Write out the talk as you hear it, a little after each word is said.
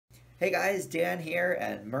Hey guys, Dan here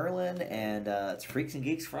and Merlin, and it's Freaks and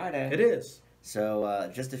Geeks Friday. It is. So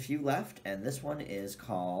just a few left, and this one is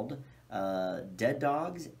called Dead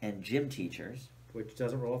Dogs and Gym Teachers. Which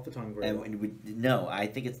doesn't roll off the tongue very well. No, I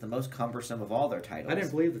think it's the most cumbersome of all their titles. I didn't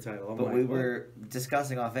believe the title. But we were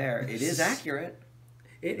discussing off air. It is accurate.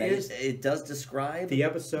 It does describe the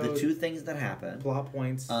episode, the two things that happen. Plot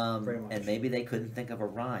points, very much. And maybe they couldn't think of a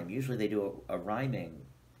rhyme. Usually they do a rhyming.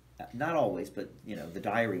 Not always, but the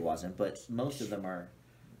diary wasn't. But most of them are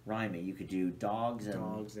rhyming. You could do dogs and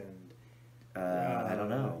I don't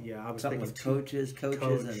know. Yeah, I was something with coaches coach.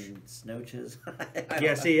 and snooches.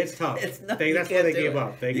 Yeah, see, it's tough. It's not, that's why they gave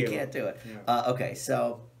up. You can't do it. Yeah. Okay,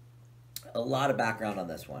 so a lot of background on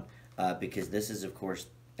this one because this is, of course,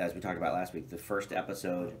 as we talked about last week, the first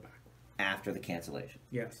episode after the cancellation.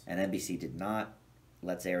 Yes. And NBC did not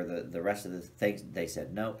let's air the rest of the things. They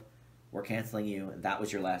said nope. We're canceling you. That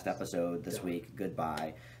was your last episode this week.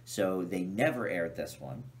 Goodbye. So they never aired this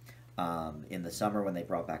one. In the summer when they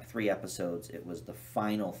brought back 3 episodes, it was the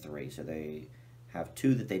final 3. So they have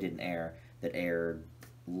 2 that they didn't air that aired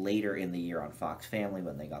later in the year on Fox Family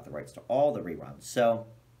when they got the rights to all the reruns. So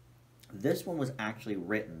this one was actually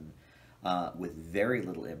written with very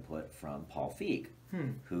little input from Paul Feig,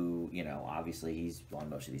 who, obviously he's on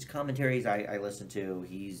most of these commentaries I listen to.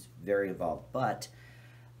 He's very involved. But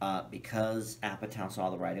because Apatow saw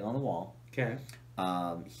the writing on the wall,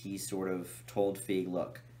 he sort of told Feig,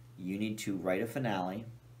 look, you need to write a finale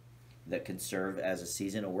that can serve as a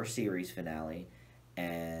season or series finale,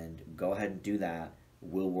 and go ahead and do that.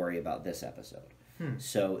 We'll worry about this episode.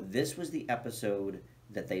 So this was the episode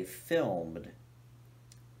that they filmed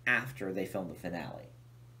after they filmed the finale.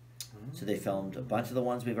 So they filmed a bunch of the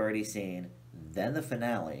ones we've already seen, then the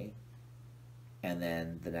finale, and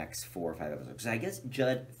then the next 4 or 5 episodes. Because I guess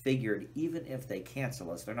Judd figured even if they cancel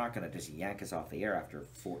us, they're not going to just yank us off the air after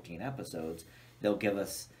 14 episodes. They'll give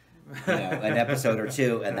us an episode or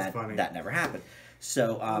 2, and that never happened.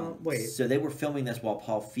 So so they were filming this while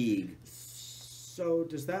Paul Feig... So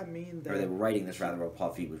does that mean that... Or they were writing this rather while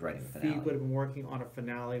Paul Feig was writing the finale. Feig would have been working on a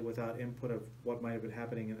finale without input of what might have been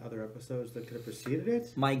happening in other episodes that could have preceded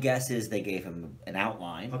it? My guess is they gave him an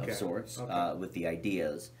outline of sorts with the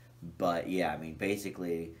ideas. But yeah, I mean,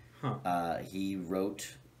 basically, he wrote.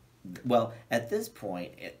 Well, at this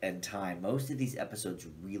point in time, most of these episodes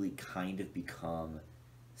really kind of become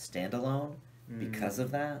standalone because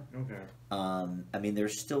of that. Okay. I mean,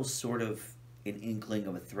 there's still sort of an inkling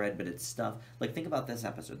of a thread, but it's stuff like think about this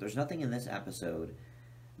episode. There's nothing in this episode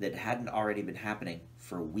that hadn't already been happening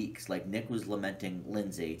for weeks. Like Nick was lamenting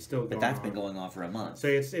Lindsay, but that's been going on for a month. So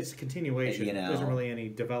it's a continuation. There isn't really any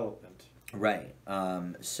development. Right.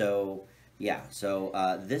 So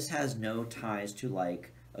this has no ties to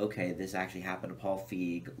okay, this actually happened to Paul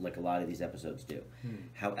Feig like a lot of these episodes do.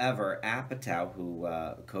 However, Apatow, who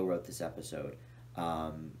co-wrote this episode,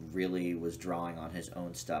 really was drawing on his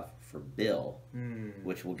own stuff for Bill,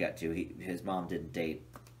 which we'll get to. His mom didn't date,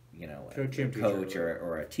 a coach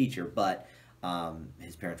or a teacher, but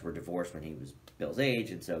his parents were divorced when he was Bill's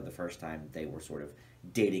age, and so the first time they were sort of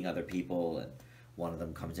dating other people, and one of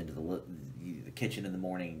them comes into the kitchen in the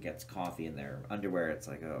morning and gets coffee in their underwear. It's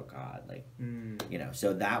like, oh God,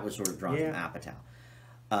 so that was sort of drawn from Apatow.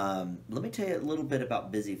 Let me tell you a little bit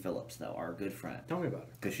about Busy Phillips, though, our good friend. Tell me about her.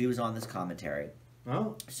 Because she was on this commentary.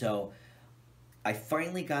 Oh. So I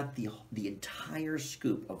finally got the entire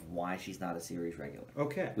scoop of why she's not a series regular.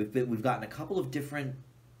 Okay. We've gotten a couple of different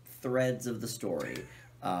threads of the story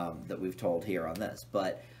that we've told here on this,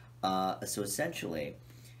 but so essentially,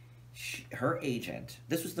 her agent.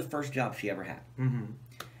 This was the first job she ever had,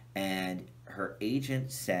 and her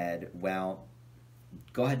agent said, "Well,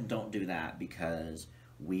 go ahead and don't do that because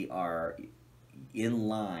we are in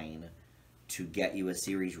line to get you a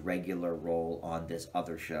series regular role on this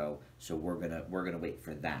other show, so we're gonna wait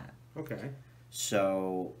for that." Okay.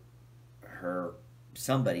 So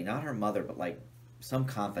somebody, not her mother, but some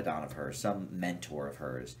confidant of hers, some mentor of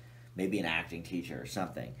hers, maybe an acting teacher or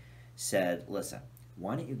something, said, "Listen,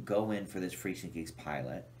 why don't you go in for this Freaks and Geeks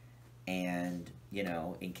pilot, and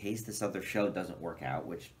in case this other show doesn't work out,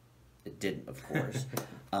 which it didn't, of course,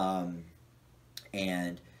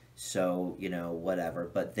 and so whatever."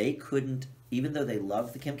 But they couldn't, even though they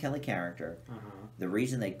loved the Kim Kelly character. The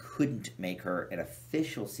reason they couldn't make her an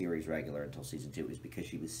official series regular until season 2 is because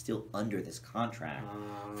she was still under this contract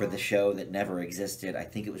for the show that never existed. I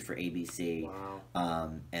think it was for ABC.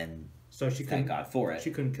 Wow. And so she thank God for it.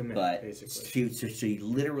 She couldn't commit, but basically. She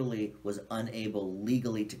literally was unable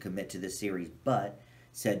legally to commit to this series, but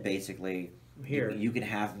said basically, you can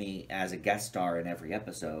have me as a guest star in every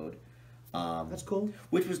episode, That's cool.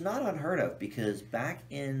 Which was not unheard of because back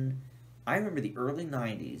in, I remember the early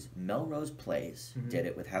 90s, Melrose Place did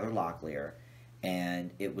it with Heather Locklear,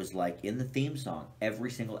 and it was like in the theme song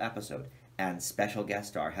every single episode, and special guest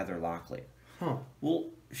star Heather Locklear. Huh. Well,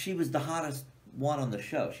 she was the hottest one on the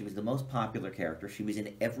show. She was the most popular character. She was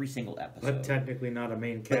in every single episode. But technically not a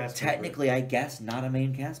main cast But technically, I guess, not a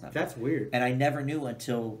main cast member. That's weird. And I never knew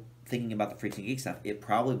until thinking about the Freaks and Geeks stuff, it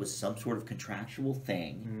probably was some sort of contractual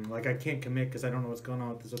thing. Like, I can't commit because I don't know what's going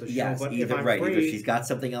on with this other show. Yes, But either, if I'm right. free, Either she's got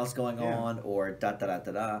something else going on or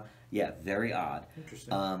da-da-da-da-da. Yeah, very odd.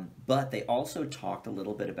 Interesting. But they also talked a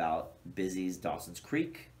little bit about Busy's Dawson's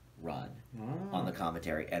Creek run on the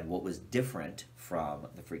commentary and what was different from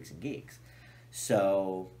the Freaks and Geeks.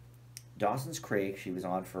 So, Dawson's Creek, she was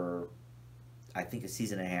on for, I think, a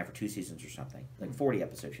season and a half or 2 seasons or something. Like 40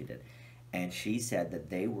 episodes she did. And she said that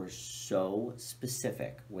they were so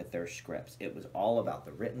specific with their scripts. It was all about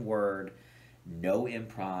the written word, no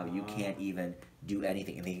improv. You can't even do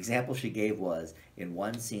anything. And the example she gave was, in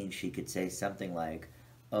one scene, she could say something like,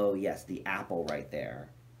 oh, yes, the apple right there.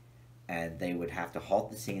 And they would have to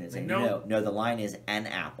halt the scene and say, no, the line is an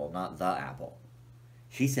apple, not the apple.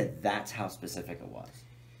 She said that's how specific it was.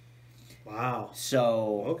 Wow.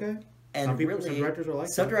 So, okay. And some people, really, some directors are like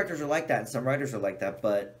that. Some directors are like that, and some writers are like that.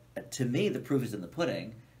 But to me, the proof is in the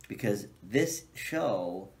pudding, because this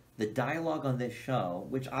show, the dialogue on this show,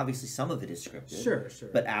 which obviously some of it is scripted. Sure.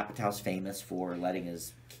 But Apatow's famous for letting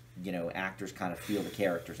his, actors kind of feel the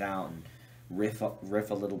characters out and riff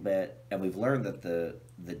a little bit. And we've learned that the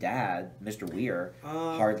dad, Mr. Weir,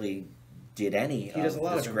 hardly did any he does of a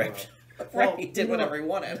lot the of script. Well, he did whatever he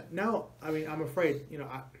wanted. Now, I mean, I'm afraid,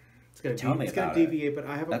 it's going to deviate, but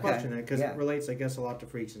I have a question because it relates, I guess, a lot to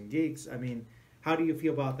Freaks and Geeks. I mean, how do you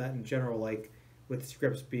feel about that in general, like with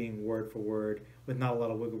scripts being word for word, with not a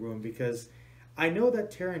lot of wiggle room? Because I know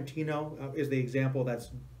that Tarantino is the example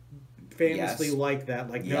that's famously like that.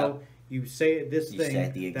 Like, no, you say this thing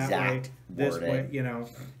say the exact this way,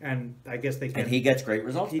 and I guess they can. And he gets great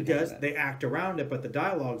results. He does. They act around it, but the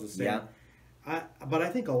dialogue's the same. Yeah. But I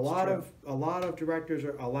think a lot of directors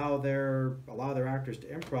allow their actors to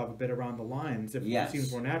improv a bit around the lines if it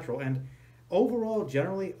seems more natural. And overall,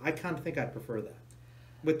 generally, I kind of think I'd prefer that.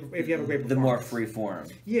 If you have a great performance. The more free form.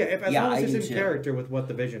 Yeah, as long as it's in character with what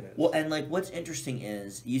the vision is. Well, and like what's interesting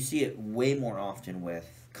is you see it way more often with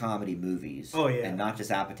comedy movies. Oh yeah. And not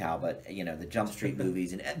just Apatow, but the Jump Street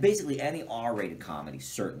movies and basically any R-rated comedy.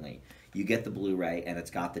 Certainly, you get the Blu-ray and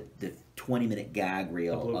it's got the 20-minute gag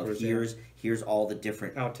reel of here's all the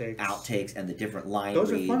different outtakes and the different line reads.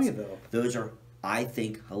 Those are funny though. Those are, I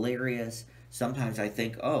think, hilarious. Sometimes I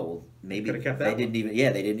think, oh, maybe they didn't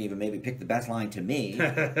even maybe pick the best line to me,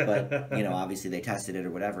 but obviously they tested it or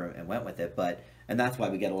whatever and went with it. And that's why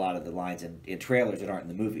we get a lot of the lines in trailers that aren't in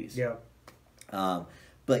the movies. Yeah.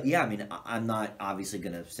 But yeah, I mean, I'm not obviously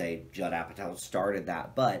going to say Judd Apatow started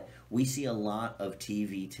that, but we see a lot of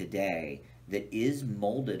TV today that is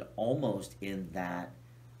molded almost in that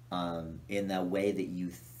way that you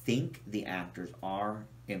think the actors are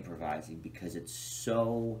improvising because it's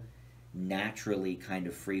so naturally kind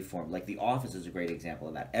of freeform. Like The Office is a great example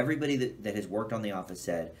of that. Everybody that has worked on The Office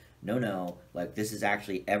said, no, like this is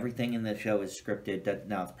actually everything in the show is scripted.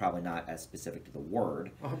 Now it's probably not as specific to the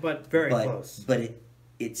word, but very close. But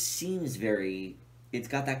it seems it's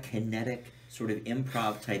got that kinetic sort of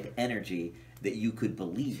improv type energy that you could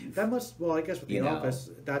believe. That must, I guess with The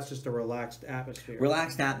Office, that's just a relaxed atmosphere.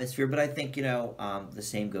 But I think, the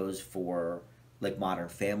same goes for like Modern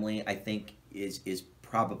Family, I think is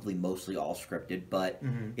probably mostly all scripted, but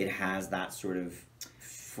it has that sort of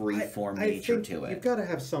free-form nature to it. You've got to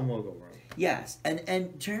have some wiggle room. Yes, and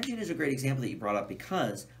Tarantino is a great example that you brought up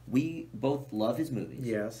because we both love his movies.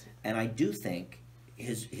 Yes. And I do think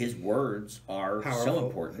his words are powerful. So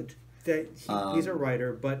important. He's a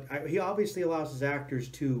writer, but he obviously allows his actors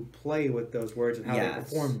to play with those words and how they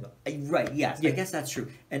perform them. Right, yes. Yeah. I guess that's true.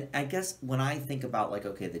 And I guess when I think about,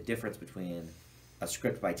 the difference between a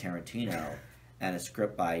script by Tarantino and a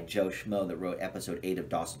script by Joe Schmo that wrote episode 8 of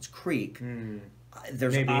Dawson's Creek,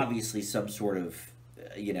 there's obviously some sort of,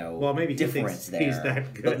 maybe difference there. He's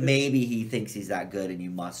that good. But maybe he thinks he's that good and you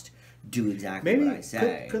must do exactly what I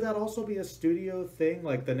say. Could that also be a studio thing?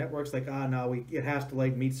 Like the network's like, no, it has to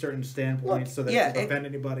meet certain standpoints so that it doesn't offend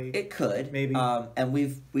anybody. It could. Maybe. And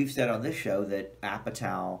we've said on this show that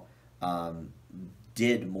Apatow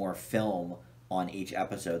did more film on each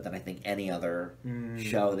episode than I think any other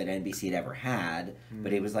show that NBC had ever had.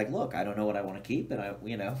 But he was like, look, I don't know what I want to keep, and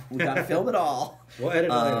we got to film it all. We'll edit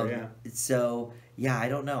it later, yeah. So, yeah, I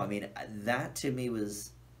don't know. I mean, that to me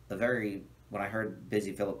was when I heard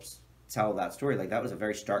Busy Phillips tell that story, like that was a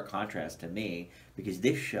very stark contrast to me, because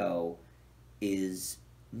this show is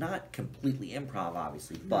not completely improv,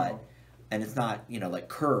 obviously, but and it's not, you know, like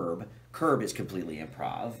Curb. Curb is completely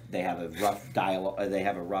improv. They have a rough dialogue. They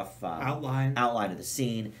have a rough outline of the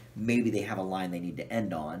scene. Maybe they have a line they need to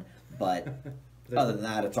end on, but other than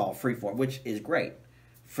that, it's all freeform, which is great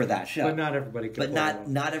for that show. But not everybody can. But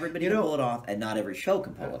not everybody can pull it off, and not every show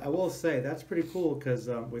can pull it off. I will say that's pretty cool because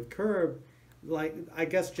with Curb, like I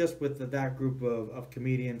guess just with that group of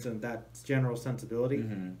comedians and that general sensibility,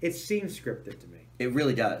 it seems scripted to me. It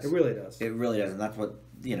really does. It really does. It really does, and that's what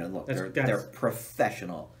look. They're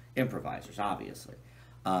professional improvisers, obviously,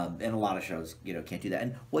 and a lot of shows can't do that.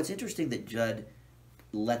 And what's interesting that Judd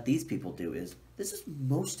let these people do is this is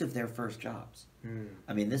most of their first jobs.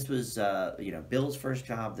 I mean, this was Bill's first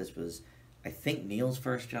job. This was, I think, Neil's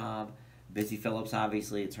first job. Busy Phillips,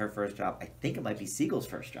 obviously, it's her first job. I think it might be Siegel's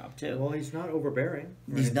first job too. Well, he's not overbearing.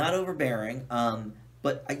 He's not overbearing,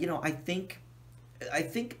 but I think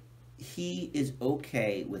he is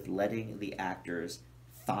okay with letting the actors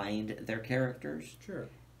find their characters, sure,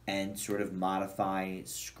 and sort of modify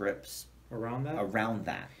scripts around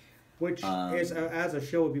that. Which, as a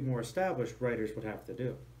show would be more established, writers would have to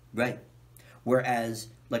do. Right. Whereas,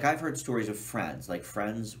 like, I've heard stories of Friends. Like,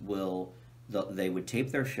 Friends they would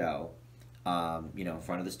tape their show, in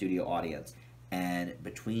front of the studio audience, and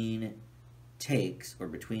between takes or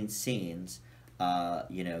between scenes,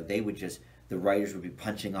 they would just, the writers would be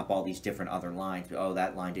punching up all these different other lines. Oh,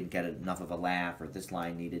 that line didn't get enough of a laugh, or this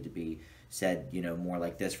line needed to be said, more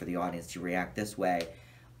like this for the audience to react this way.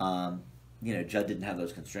 Judd didn't have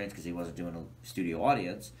those constraints because he wasn't doing a studio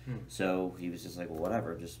audience, so he was just like, well,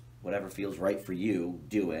 whatever feels right for you,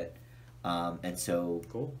 do it. And so,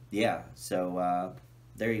 cool. Yeah, so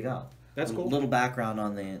there you go. That's cool. A little background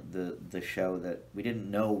on the show that we didn't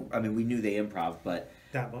know. I mean, we knew they improv, but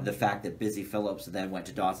the fact that Busy Phillips then went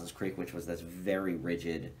to Dawson's Creek, which was this very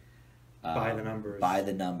rigid, by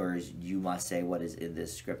the numbers, you must say what is in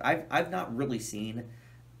this script. I've not really seen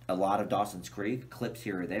a lot of Dawson's Creek, clips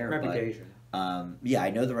here or there. Reputation. But, I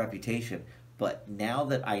know the Reputation. But now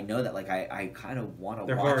that I know that, like, I kind of want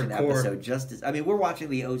to watch an episode just as... I mean, we're watching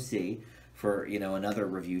the OC for, another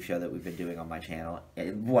review show that we've been doing on my channel.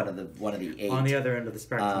 One of the 8. On the other end of the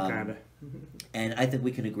spectrum, kind of. And I think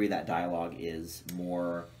we can agree that dialogue is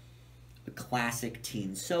more classic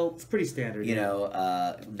teen soap. It's pretty standard.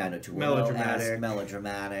 90210,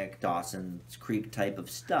 melodramatic, Dawson's Creek type of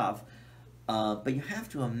stuff. But you have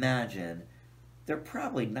to imagine they're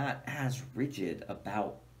probably not as rigid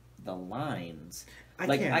about the lines.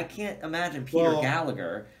 I can't imagine Peter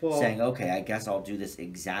Gallagher saying, okay, I guess I'll do this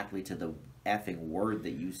exactly to the effing word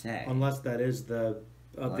that you say. Unless that is the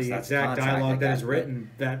exact dialogue that is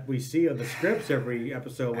written that we see on the scripts every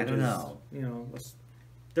episode. Which I don't know.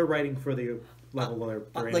 They're writing for the level they're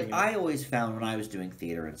like in. I always found when I was doing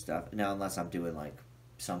theater and stuff, now unless I'm doing like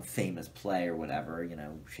some famous play or whatever,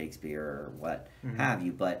 Shakespeare or what have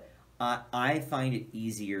you, but I find it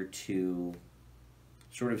easier to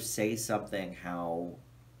sort of say something how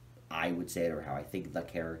I would say it or how I think the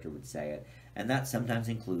character would say it. And that sometimes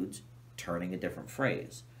includes turning a different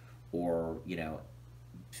phrase or,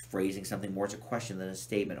 phrasing something more as a question than a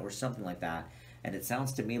statement or something like that. And it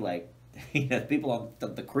sounds to me like, people on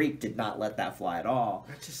the Creek did not let that fly at all.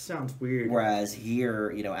 That just sounds weird. Whereas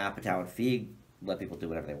here, Apatow and Feig let people do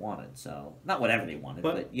whatever they wanted. So, not whatever they wanted,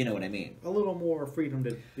 but you know what I mean. A little more freedom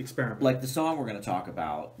to experiment. Like the song we're going to talk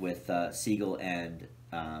about with Siegel and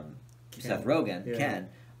Seth Rogen, Ken,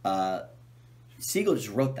 Siegel just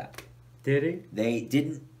wrote that. Did he? They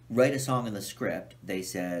didn't write a song in the script. They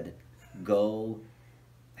said, go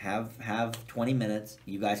have 20 minutes.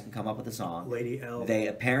 You guys can come up with a song. Lady L. They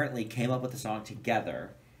apparently came up with a song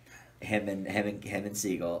together, him and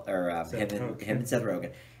Siegel, or him and Seth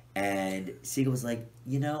Rogen. And Siegel was like,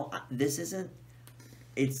 this isn't...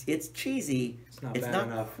 It's cheesy. It's not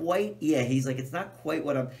enough. Quite... Yeah, he's like, it's not quite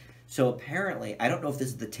what I'm... So apparently, I don't know if this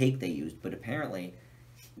is the take they used, but apparently,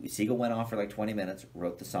 Siegel went off for like 20 minutes,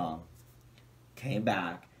 wrote the song, came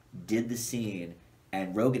back, did the scene,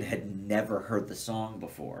 and Rogen had never heard the song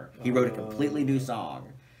before. He wrote a completely new song,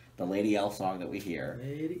 the Lady L song that we hear.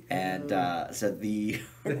 So the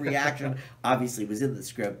reaction obviously was in the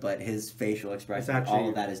script, but his facial expression, all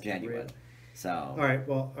of that is genuine. Real. So, all right.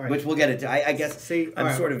 Which we'll get into. I guess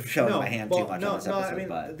I'm sort of showing my hand too much on this episode.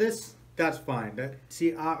 But that's fine.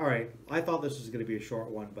 All right. I thought this was going to be a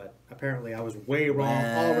short one, but apparently I was way wrong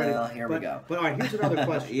already. Well, here we go. But all right, here's another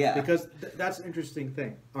question. Because that's an interesting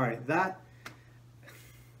thing. All right,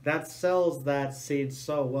 that sells that scene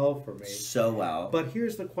so well for me. So well. But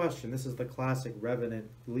here's the question. This is the classic Revenant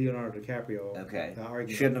Leonardo DiCaprio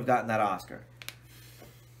argument. Shouldn't have gotten that Oscar.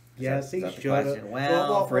 Yes, he should have.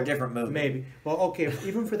 Well, for a different movie. Maybe. Well, okay,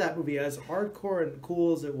 even for that movie, as hardcore and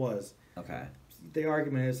cool as it was, the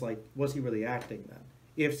argument is, like, was he really acting then?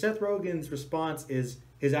 If Seth Rogen's response is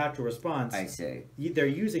his actual response, I see. They're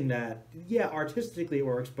using that. Yeah, artistically it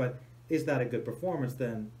works, but is that a good performance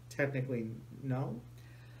then? Technically, no.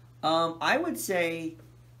 I would say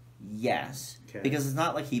yes, because it's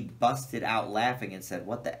not like he busted out laughing and said,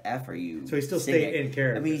 "What the F are you?" So he still singing? stayed in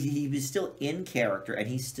character. I mean, he was still in character, and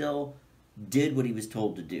he still did what he was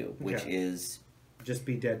told to do, which is just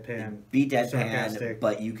be deadpan. Be deadpan, sarcastic.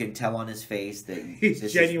 But you can tell on his face that he's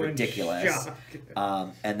this genuine is ridiculous.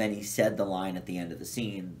 Shock. And then he said the line at the end of the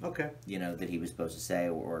scene. You know, that he was supposed to say,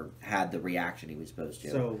 or had the reaction he was supposed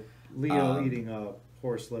to. So Leo eating a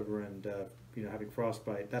horse liver and having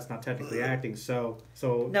frostbite, that's not technically acting. So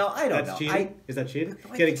no, I don't know. Cheating? Is that cheating?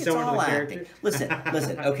 Getting someone to the character.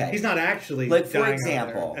 Listen. Okay. He's not actually like, for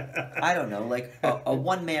example, I don't know, like a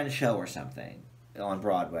one-man show or something on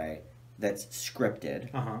Broadway that's scripted.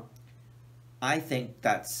 I think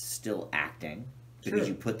that's still acting because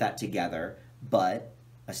you put that together. But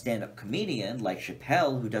a stand-up comedian like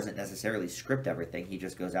Chappelle, who doesn't necessarily script everything, he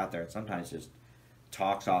just goes out there and sometimes just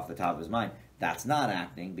talks off the top of his mind. That's not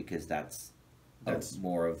acting because that's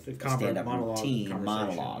more of a stand-up routine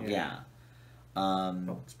monologue.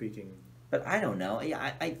 Speaking. But I don't know.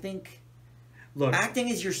 Yeah, I think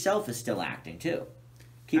acting as yourself is still acting too.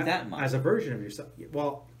 Keep that in mind. As a version of yourself.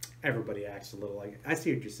 Well, everybody acts a little like. I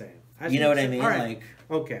see what you're saying. You know what I mean? All right. Like,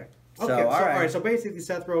 okay. So, all right. So basically,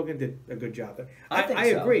 Seth Rogen did a good job there. I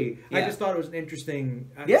agree. Yeah. I just thought it was an interesting.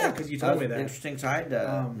 Because you told me that. Interesting side.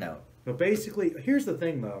 No. But basically, here's the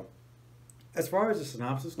thing, though. As far as the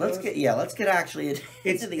synopsis goes, let's get actually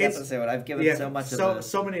into the episode. I've given so much of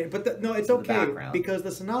so many, but it's okay because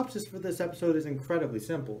the synopsis for this episode is incredibly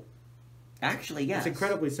simple. Actually, yes, it's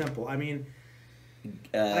incredibly simple. I mean,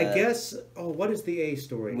 I guess. Oh, what is the A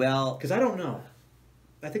story? Well, because I don't know.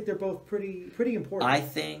 I think they're both pretty important. I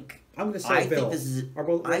think I'm going to say Bill. Think this is.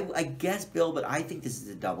 I guess Bill, but I think this is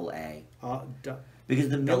a double A. Because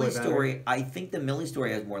the Millie story, I think the Millie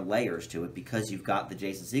story has more layers to it because you've got the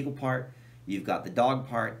Jason Segel part. You've got the dog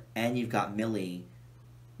part, and you've got Millie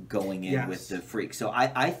going in with the freak. So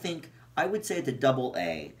I think I would say it's a double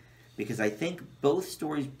A because I think both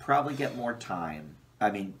stories probably get more time. I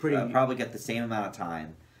mean, probably get the same amount of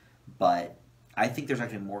time, but I think there's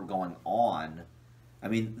actually more going on. I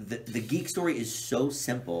mean, the geek story is so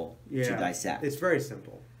simple to dissect. It's very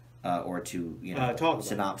simple. Or to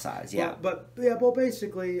synopsize. Well,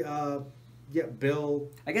 basically. Bill.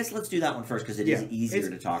 I guess let's do that one first because it is easier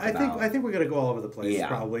to talk about. I think we're going to go all over the place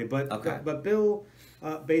probably, but Bill,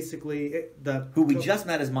 basically who we just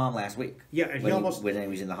met his mom last week. Yeah, and when he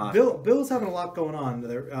was in the hospital. Bill's having a lot going on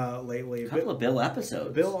there lately. A couple of Bill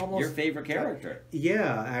episodes. Bill almost your favorite character.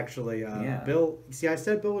 Yeah, actually, Bill. See, I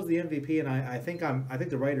said Bill was the MVP, and I think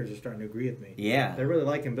the writers are starting to agree with me. Yeah, they're really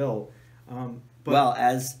liking Bill. Well,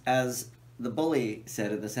 as the bully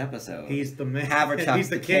said in this episode, he's the man. Haverchuck's he's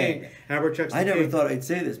the king. Haverchuck's the king. I never thought I'd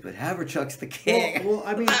say this, but Haverchuck's the king. Well,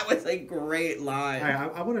 I mean, that was a great line.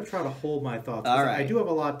 I want to try to hold my thoughts. All right. I do have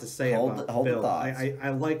a lot to say about hold Bill. The thoughts. I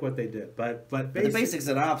like what they did, but the basic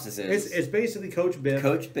synopsis is it's basically Coach Biff.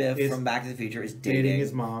 Coach Biff from Back to the Future is dating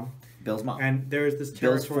his mom, Bill's mom, and there's this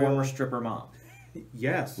Bill's former stripper mom.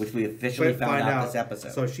 Yes, which we officially found out this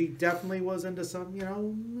episode. So she definitely was into some,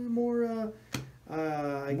 more.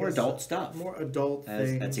 More adult stuff. More adult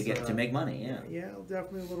things. To make money, Yeah,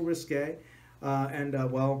 definitely a little risque.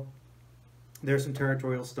 Well, there's some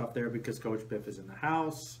territorial stuff there because Coach Biff is in the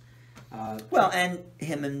house. And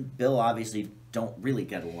him and Bill obviously don't really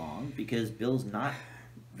get along because Bill's not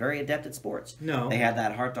very adept at sports. No. They had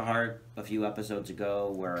that heart-to-heart a few episodes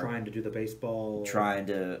ago where... Trying to do the baseball. Trying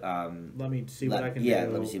to... let me see what I can do. Yeah,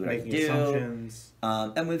 let me see what I can do. Assumptions.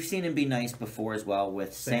 And we've seen him be nice before as well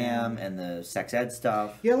with Sam and the sex ed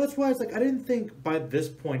stuff. Yeah, that's why I was like, I didn't think by this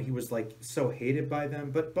point he was like so hated by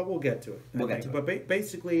them, but we'll get to it. We'll get to it. But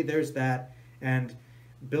basically there's that, and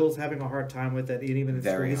Bill's having a hard time with it, and even in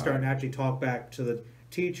school he's starting to actually talk back to the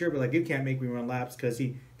teacher, but like, you can't make me run laps because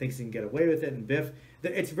he thinks he can get away with it, and Biff...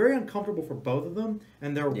 It's very uncomfortable for both of them,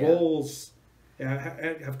 and their roles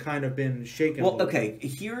have kind of been shaken. Well, okay,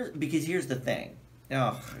 here's the thing.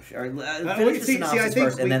 Finish the synopsis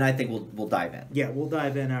first, and then I think we'll dive in. Yeah, we'll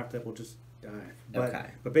dive in after that. We'll just dive.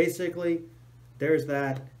 But basically, there's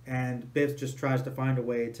that, and Biff just tries to find a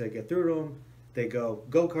way to get through to him. They go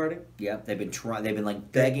go-karting. Yep, they've been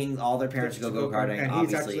like begging all their parents to go go-karting. And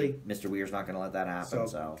obviously, Mr. Weir's not going to let that happen.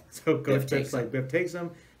 So Coach Biff's like, Biff takes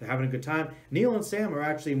them. They're having a good time. Neil and Sam are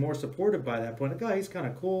actually more supportive by that point. The guy, he's kind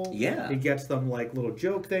of cool. Yeah, he gets them like little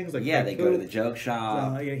joke things. Like they go to the joke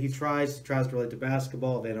shop. He tries to relate to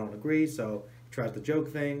basketball. They don't agree, so he tries to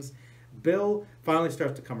joke things. Bill finally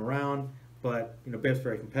starts to come around. But, Biff's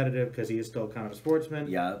very competitive because he is still kind of a sportsman.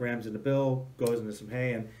 Yeah. Rams into Bill, goes into some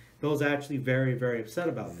hay, and Bill's actually very, very upset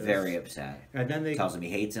about this. Very upset. And then they tells him he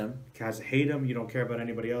hates him. Hate him. You don't care about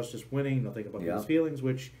anybody else, just winning. You don't think about Bill's feelings,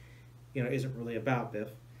 which, isn't really about Biff.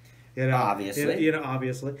 Obviously.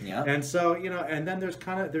 Obviously. Yeah. And so, and then there is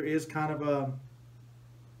kind of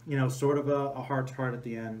a, sort of a heart-to-heart at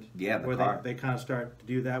the end. Yeah, where they kind of start to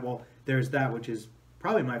do that. Well, there's that, which is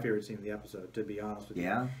probably my favorite scene in the episode, to be honest with you.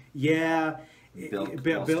 Yeah? Yeah.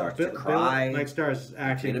 Bill starts to cry. Bill Star's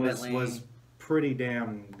acting was pretty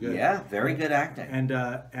damn good. Yeah, very good acting.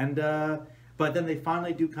 But then they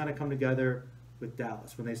finally do kind of come together with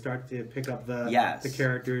Dallas when they start to pick up the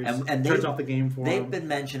characters and turns off the game for them. They've been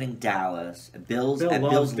mentioning Dallas. Bill's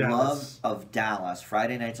Dallas. love of Dallas,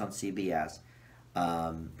 Friday nights on CBS,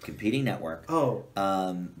 competing network.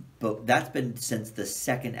 But that's been since the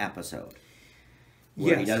second episode.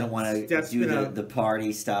 Where he doesn't want to do the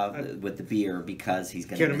party stuff with the beer because he's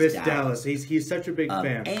going to miss Dallas. He's such a big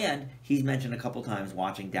fan. And he's mentioned a couple times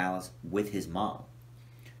watching Dallas with his mom.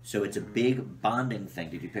 So it's a big bonding thing.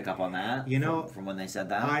 Did you pick up on that from when they said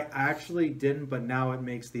that? I actually didn't, but now it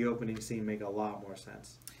makes the opening scene make a lot more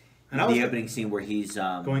sense. And the opening scene where he's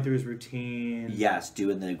going through his routine. Yes,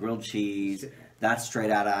 doing the grilled cheese. That's straight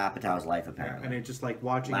out of Apatow's life, apparently. And it's just like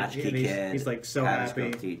watching Latchkey Kid. He's like so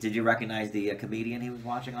happy. Did you recognize the comedian he was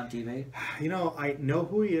watching on TV? I know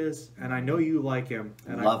who he is, and I know you like him.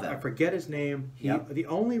 And Love him. I forget his name. The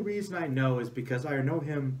only reason I know is because I know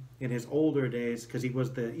him in his older days because he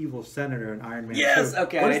was the evil senator in Iron Man 2. Yes,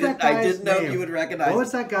 okay. I didn't know you would recognize him. What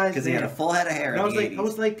was that guy's name? Because he had a full head of hair in the 80s. I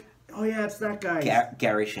was like, oh yeah, it's that guy.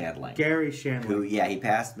 Gary Shandling. Who, he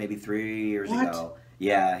passed maybe 3 years ago.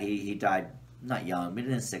 Yeah, he died not young, but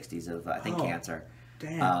in his 60s of, I think, cancer.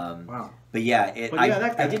 Damn. Wow. But yeah,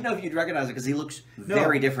 I didn't know if you'd recognize it because he looks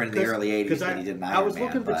very different in the early 80s than he did in Iron Man. I was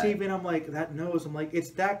looking for TV and I'm like, that nose. I'm like,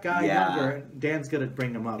 it's that guy younger. Dan's going to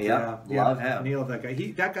bring him up. Yep. Yeah. Love him. Neil, that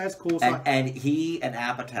guy. That guy's cool. And he and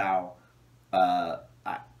Apatow,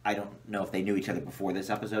 I don't know if they knew each other before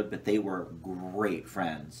this episode, but they were great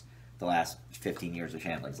friends the last 15 years of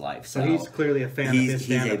Shandling's life. So he's clearly a fan of his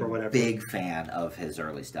stand-up or whatever. He's a big fan of his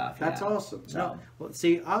early stuff. That's awesome. So, well,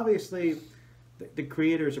 see, obviously, the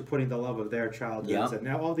creators are putting the love of their childhoods and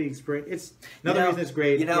now all the experience. It's another reason it's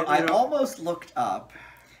great. I almost looked up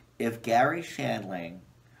if Gary Shandling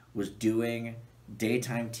was doing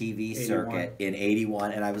daytime TV circuit in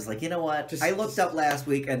 81, and I was like, you know what? I looked up last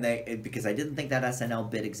week, and because I didn't think that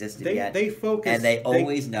SNL bit existed yet. They focus, and they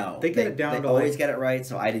always know. They get it down. They always get it right,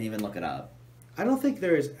 so I didn't even look it up. I don't think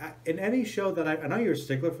there is in any show that I know you're a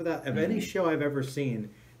stickler for that. Of any show I've ever seen,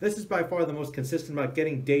 this is by far the most consistent about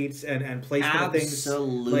getting dates and placement of things.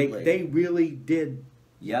 Absolutely, like they really did.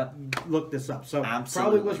 Yep. Look this up. So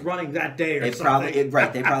probably was running that day or something. They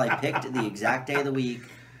probably picked the exact day of the week.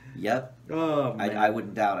 Yep. Oh, man. I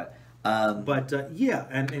wouldn't doubt it.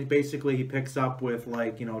 And basically he picks up with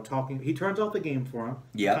talking. He turns off the game for him.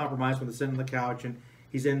 Yeah. Compromise when they're sitting on the couch and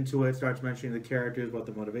he's into it. Starts mentioning the characters, what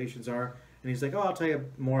the motivations are, and he's like, "Oh, I'll tell you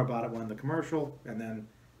more about it when the commercial." And then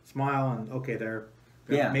smile and okay,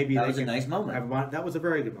 maybe that was a nice moment. That was a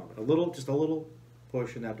very good moment. Just a little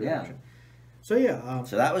push in that direction. Yeah. So yeah.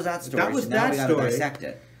 So that was that story. That was now that we story. Dissect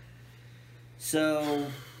it. So.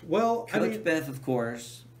 Well, Coach Biff, of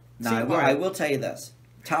course. I will tell you this.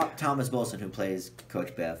 Thomas Wilson, who plays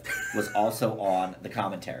Coach Biff, was also on the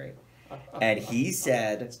commentary. And he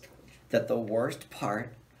said that the worst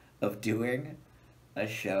part of doing a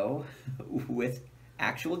show with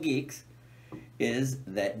actual geeks is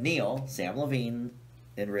that Neil, Sam Levine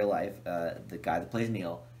in real life, the guy that plays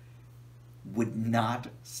Neil, would not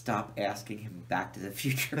stop asking him Back to the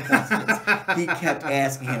Future questions. He kept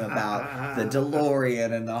asking him about the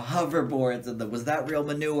DeLorean and the hoverboards and was that real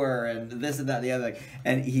manure and this and that and the other thing.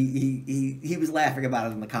 And he was laughing about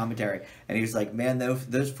it in the commentary. And he was like, man,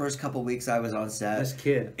 those first couple weeks I was on set, this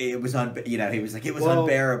kid, it was he was like, it was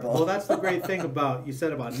unbearable. Well, that's the great thing about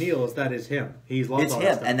Neil is that is him. He's lost it's all him,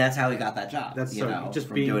 that stuff. And that's how he got that job. That's just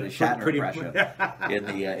from doing a Shatner impression in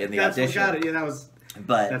the that's audition. What got it. Yeah, that was.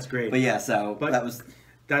 But that's great. But yeah, that's a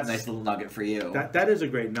nice little nugget for you. That is a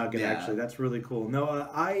great nugget, actually. That's really cool. No,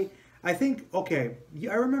 I think I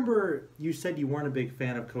remember you said you weren't a big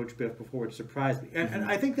fan of Coach Biff before, which surprised me, and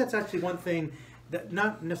I think that's actually one thing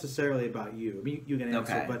not necessarily about you. I mean, you can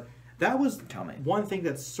answer, but that was one thing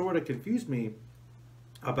that sort of confused me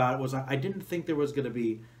about it was I didn't think there was going to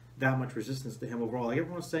be that much resistance to him overall. Like,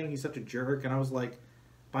 everyone was saying he's such a jerk, and I was like,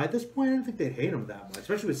 by this point, I didn't think they'd hate him that much,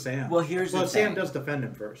 especially with Sam. Well, here's the thing. Sam does defend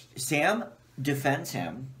him first. Sam defends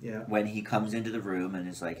him when he comes into the room and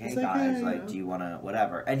is like, hey, guys, do you want to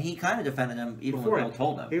whatever? And he kind of defended him even when Bill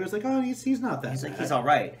told him. He was like, oh, he's not that He's bad. like, he's all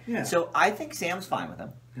right. Yeah. So I think Sam's fine with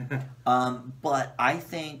him. But I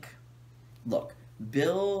think, look,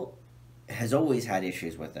 Bill has always had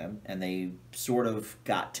issues with him, and they sort of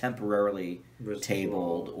got temporarily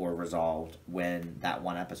tabled or resolved when that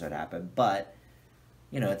one episode happened. But,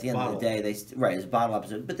 you know, at the end of the day, it's a bottle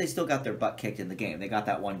episode, but they still got their butt kicked in the game. They got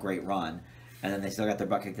that one great run, and then they still got their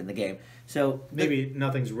butt kicked in the game. So maybe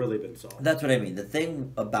nothing's really been solved. That's what I mean. The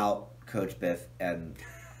thing about Coach Biff and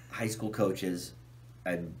high school coaches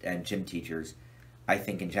and gym teachers, I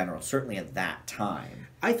think in general, certainly at that time,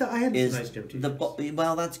 I thought I had nice gym teachers.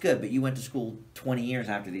 Well, that's good, but you went to school 20 years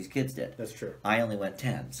after these kids did. That's true. I only went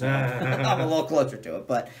 10, so I'm a little closer to it.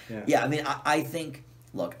 But yeah, I mean, I think,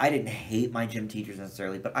 look, I didn't hate my gym teachers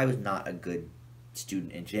necessarily, but I was not a good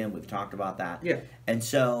student in gym. We've talked about that. Yeah. And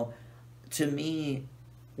so, to me,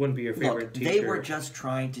 wouldn't be your favorite teacher. They were just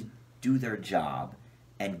trying to do their job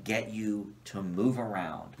and get you to move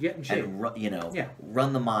around, and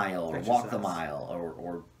run the mile or walk the mile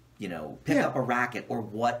or pick up a racket or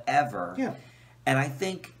whatever. Yeah. And I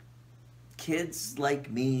think kids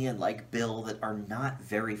like me and like Bill that are not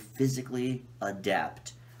very physically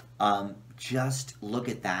adept just look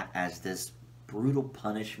at that as this brutal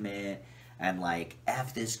punishment and like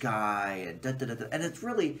F this guy and and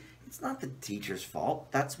it's not the teacher's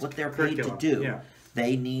fault. That's what they're paid to do. Yeah.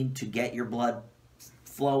 They need to get your blood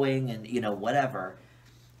flowing and whatever.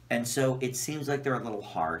 And so it seems like they're a little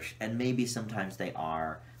harsh, and maybe sometimes they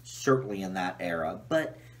are, certainly in that era.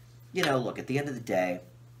 But look, at the end of the day,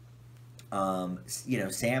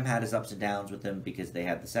 Sam had his ups and downs with him because they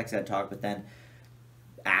had the sex ed talk, but then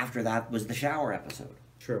after that was the shower episode.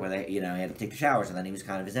 Sure. Where they he had to take the showers, and then he was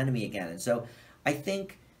kind of his enemy again. And so I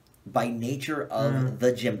think by nature of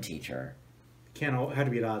the gym teacher, had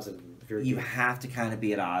to be at odds with him. You have to kind of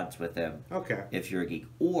be at odds with him. Okay. If you're a geek.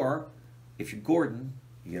 Or, if you're Gordon,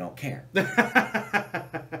 you don't care.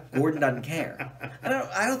 Gordon doesn't care.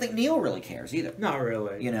 I don't think Neil really cares either. Not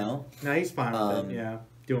really. No, he's fine with it. Yeah.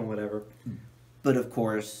 Doing whatever. But of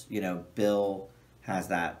course, Bill has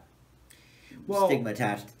that stigma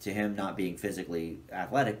attached to him not being physically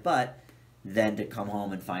athletic, but then to come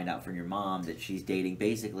home and find out from your mom that she's dating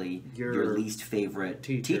basically your least favorite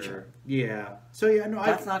teacher. Yeah. So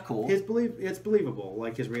that's not cool. It's believable,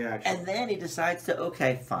 like his reaction. And then he decides to,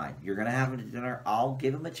 okay, fine, you're gonna have him to dinner. I'll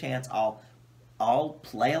give him a chance. I'll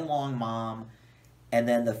play along, Mom. And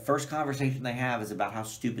then the first conversation they have is about how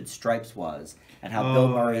stupid Stripes was and how Bill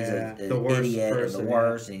Murray's an idiot and the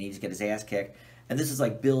worst, and he needs to get his ass kicked. And this is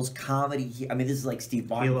like Bill's comedy. I mean, this is like Steve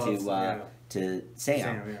Martin to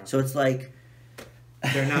Sam. So it's like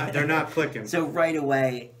they're not clicking. So right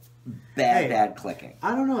away, bad clicking.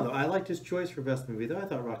 I don't know though. I liked his choice for best movie though. I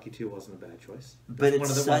thought Rocky 2 wasn't a bad choice. But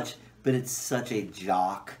it's such a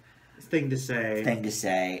jock thing to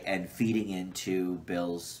say and feeding into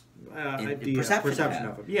Bill's perception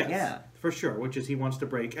of him. Yes, yeah, for sure. Which is he wants to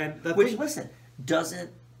break listen,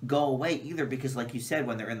 doesn't go away either, because like you said,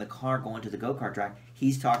 when they're in the car going to the go-kart track,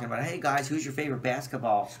 he's talking about, hey guys, who's your favorite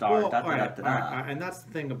basketball star? And that's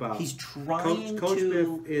the thing about he's trying Coach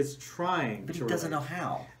Biff is trying, but he doesn't know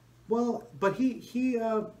how. Well, but he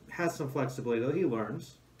has some flexibility though. He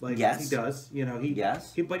learns. Like, yes, he does.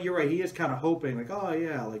 But you're right. He is kind of hoping, like, oh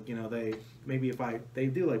yeah, like they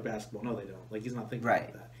do like basketball. No, they don't. Like, he's not thinking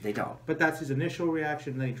about that. They don't. But that's his initial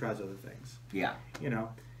reaction. And then he tries other things. Yeah.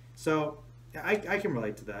 So I can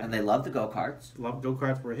relate to that. And they love the go-karts.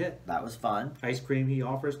 Go-karts were a hit. That was fun. Ice cream he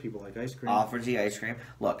offers. People like ice cream. Offers the ice cream.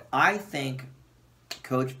 Look, I think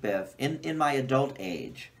Coach Biff, in my adult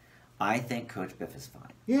age, I think Coach Biff is fine.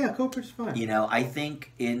 Yeah, Coach Biff's fine. I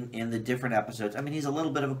think in the different episodes, I mean, he's a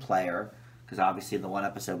little bit of a player, because obviously in the one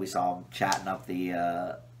episode we saw him chatting up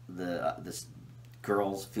this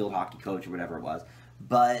girls' field hockey coach or whatever it was.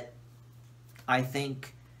 But I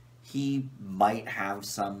think he might have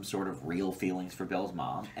some sort of real feelings for Bill's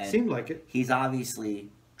mom. And seemed like it. He's obviously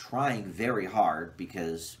trying very hard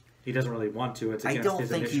because he doesn't really want to. I don't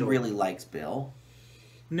think he really likes Bill.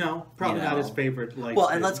 No, probably not his favorite.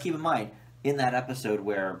 And let's keep in mind, in that episode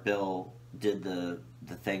where Bill did the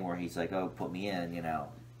thing where he's like, oh, put me in,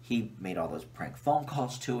 he made all those prank phone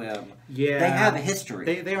calls to him. Yeah. They have a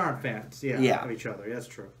history. They aren't fans, of each other. That's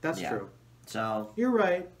true. That's true. So you're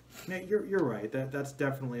right. Man, you're right. That's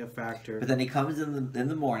definitely a factor. But then he comes in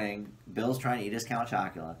the morning. Bill's trying to eat his Count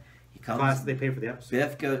Chocula. He comes. Class they pay for the episode.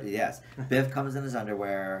 Biff goes. Yes. Biff comes in his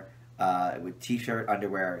underwear, with t-shirt,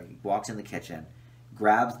 underwear. He walks in the kitchen,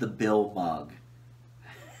 grabs the Bill mug,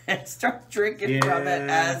 and starts drinking from it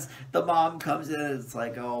as the mom comes in. And it's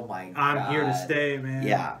like, oh my god, I'm here to stay, man.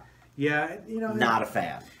 Yeah. Yeah. Not a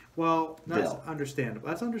fan. Well, that's understandable.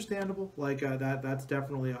 That's understandable. Like that's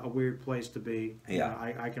definitely a weird place to be. Yeah,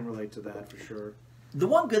 I can relate to that for sure. The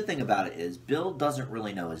one good thing about it is Bill doesn't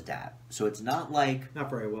really know his dad, so it's not like not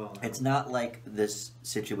very well. No. It's not like this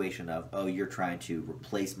situation of you're trying to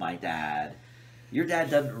replace my dad. Your dad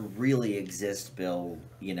doesn't really exist, Bill.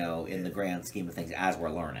 In the grand scheme of things, as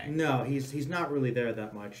we're learning. No, he's not really there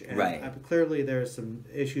that much. And right. Clearly, there's some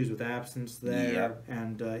issues with absence there,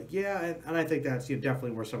 and and I think that's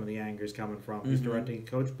definitely where some of the anger is coming from. He's directing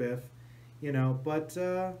Coach Biff, but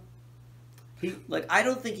I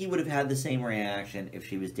don't think he would have had the same reaction if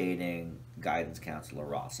she was dating guidance counselor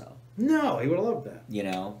Rosso. No, he would have loved that.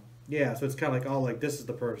 Yeah, so it's kind of like, this is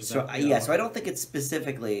the person. So so I don't think it's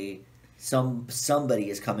specifically.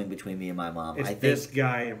 Somebody is coming between me and my mom. It's I think this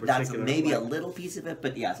guy in particular. That's maybe a little piece of it,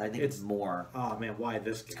 but yes, I think it's more. Oh man, why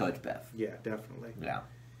this guy? Coach Biff. Yeah, definitely. Yeah,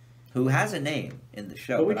 who has a name in the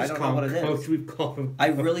show, but I don't know what it is. Coach, we've called him. I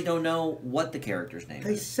really don't know what the character's name is.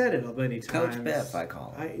 They said it many times. Coach Biff, I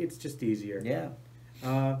call him. It's just easier.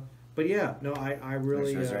 Yeah. But yeah, no, I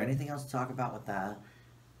really. Is there anything else to talk about with that?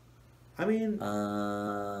 I mean,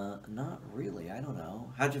 not really. I don't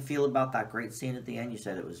know. How'd you feel about that great scene at the end? You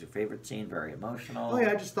said it was your favorite scene, very emotional. Oh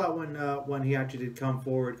yeah, I just thought when he actually did come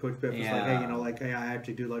forward, Coach Biff was like, hey, I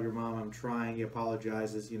actually do love your mom. I'm trying. He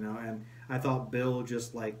apologizes, and I thought Bill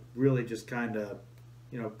just really just kind of,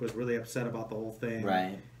 was really upset about the whole thing.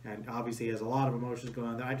 Right. And obviously he has a lot of emotions going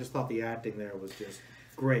on there. I just thought the acting there was just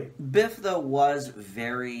great. Biff though was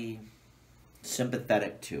very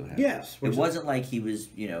sympathetic to him. Yes. It wasn't like he was,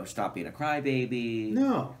 stop being a crybaby.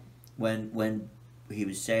 No. When he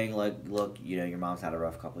was saying, look, your mom's had a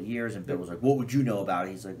rough couple of years, and Bill was like, what would you know about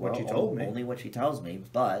it? He's like, well, what you told me. Only what she tells me,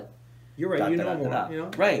 but... You're right,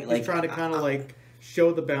 more, Right. He's trying to kind of,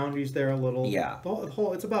 show the boundaries there a little. Yeah. The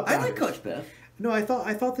whole it's about boundaries. I like Coach Biff. No, I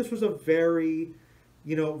thought this was a very...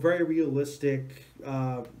 very realistic,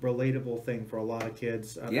 relatable thing for a lot of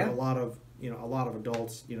kids. A lot of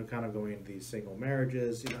adults, kind of going into these single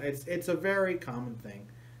marriages. It's a very common thing.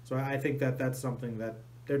 So I think that's something that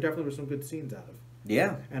there definitely were some good scenes out of.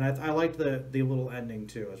 Yeah. And I liked the little ending,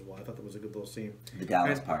 too, as well. I thought that was a good little scene. The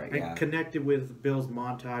Dallas part, yeah. And connected with Bill's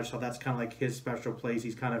montage, how that's kind of like his special place.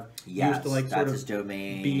 He's kind of used to, sort of his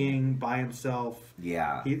domain. Being by himself.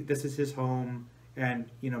 Yeah. This is his home. And,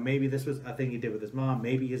 maybe this was a thing he did with his mom,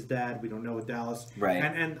 maybe his dad, we don't know with Dallas. Right.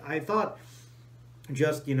 And I thought,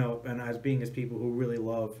 just, and as being as people who really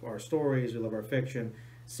love our stories, who love our fiction,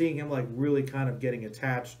 seeing him, really kind of getting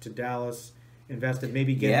attached to Dallas, invested,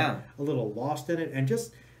 maybe getting a little lost in it. And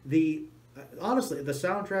just honestly, the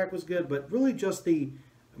soundtrack was good, but really just the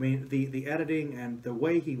editing and the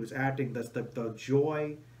way he was acting, the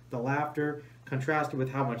joy, the laughter, contrasted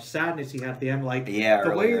with how much sadness he had at the end.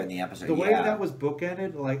 Earlier in the episode. The way that was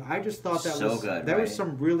bookended, I just thought that was good. There was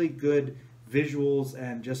some really good visuals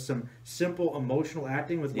and just some simple emotional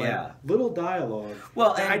acting with little dialogue.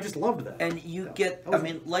 Well, I just loved that. And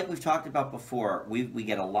like we've talked about before, we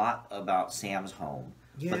get a lot about Sam's home.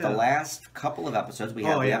 Yeah. But the last couple of episodes, we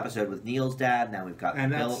had the episode with Neil's dad. Now we've got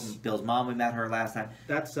Bill's mom. We met her last time.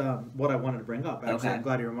 That's what I wanted to bring up. Actually, okay. I'm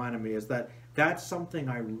glad you reminded me. Is that's something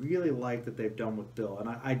I really like that they've done with Bill, and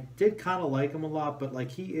I did kind of like him a lot. But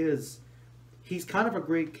he's kind of a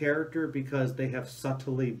great character because they have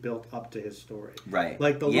subtly built up to his story. Right.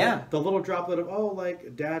 The little droplet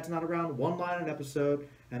of dad's not around, one line an episode,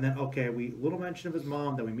 and then we little mention of his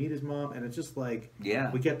mom, then we meet his mom, and it's just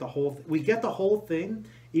we get the whole thing.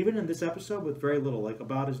 Even in this episode with very little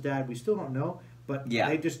about his dad, we still don't know. But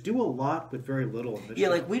they just do a lot with very little in this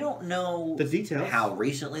show. We don't know the details. How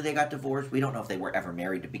recently they got divorced. We don't know if they were ever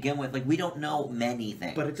married to begin with. We don't know many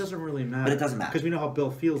things. But it doesn't really matter. Because we know how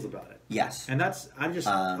Bill feels about it. Yes. And I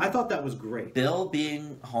thought that was great. Bill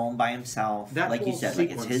being home by himself, like you said,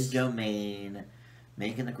 sequence. it's his domain,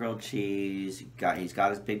 making the grilled cheese. He's got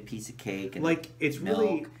his big piece of cake. And it's milk.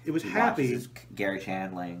 really, it was happy. Gary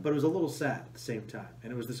Chandling. But it was a little sad at the same time.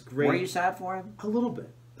 And it was this great. Were you sad for him? A little bit.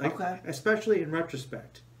 Okay. Especially in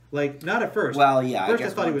retrospect. Not at first. Well, yeah. First I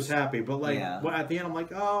thought he was happy, but at the end I'm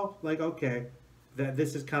okay, that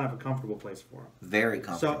this is kind of a comfortable place for him. Very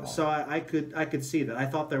comfortable. So I could see that. I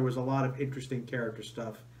thought there was a lot of interesting character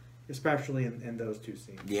stuff, especially in those two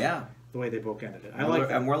scenes. Yeah. the way they bookended it.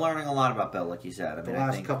 And we're learning a lot about Bill, like you said. I mean,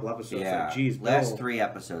 last couple episodes, yeah, like, geez, last Bill, 3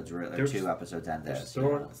 episodes, or 2 episodes end this.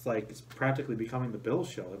 It's like it's practically becoming the Bill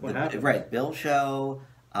show. Like, what happened? Right, Bill show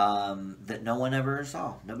that no one ever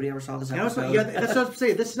saw. Nobody ever saw this episode. Yeah, that's what I'm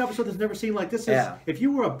saying. This is an episode that's never seen like this. If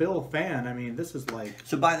you were a Bill fan, I mean, this is like.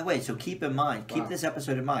 So by the way, keep in mind, keep this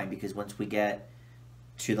episode in mind, because once we get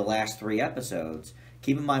to the last 3 episodes,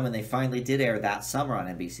 keep in mind when they finally did air that summer on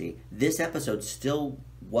NBC, this episode still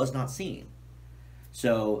was not seen.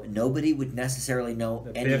 So nobody would necessarily know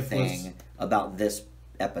anything about this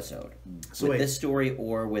episode with this story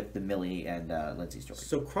or with the Millie and Lindsay story.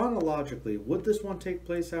 So chronologically, would this one take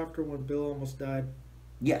place after when Bill almost died?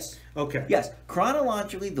 Yes. Okay. Yes.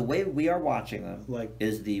 Chronologically, the way we are watching them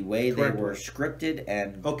is the way they were scripted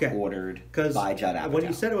and ordered by Judd Apatow. When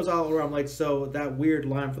you said it was all around, like, so that weird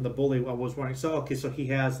line from the bully, I was wondering. So so he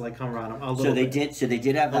has like come around a little. They did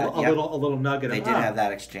have that a little nugget. They did have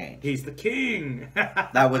that exchange. He's the king.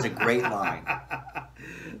 That was a great line.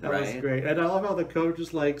 That was great. And I love how the coach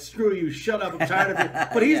is like, screw you, shut up, I'm tired of it.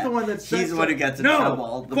 But he's the one that says he's the one who gets in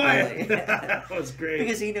trouble. The quiet. That was great.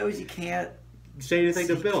 Because he knows he can't say anything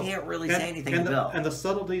to Bill. Can't really say anything to Bill. And the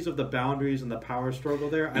subtleties of the boundaries and the power struggle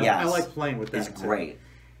there, I like playing with that. It's great.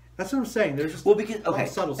 That's what I'm saying. There's just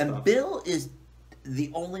subtle stuff. And Bill is the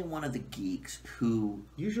only one of the geeks who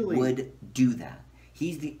would do that.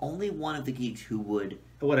 He's the only one of the geeks who would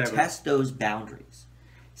test those boundaries.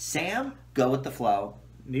 Sam, go with the flow.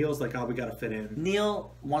 Neil's like, oh, we got to fit in.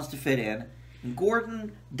 Neil wants to fit in.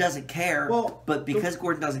 Gordon doesn't care. But because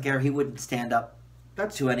Gordon doesn't care, he wouldn't stand up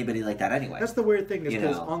to anybody like that anyway. That's the weird thing, is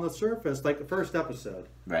because on the surface, like the first episode,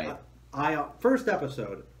 first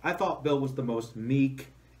episode, I thought Bill was the most meek,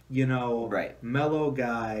 mellow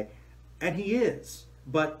guy, and he is.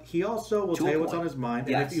 But he also will say what's on his mind,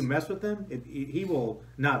 and if you mess with him, he will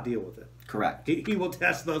not deal with it. Correct. He will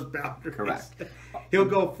test those boundaries. Correct. He'll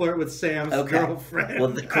go flirt with Sam's girlfriend.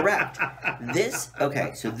 Well, correct.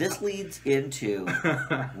 So this leads into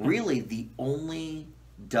really the only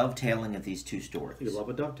dovetailing of these 2 stories. You love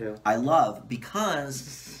a dovetail. I love,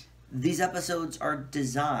 because these episodes are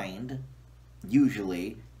designed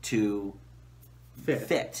usually to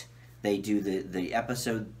fit. They do the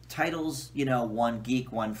episode titles, one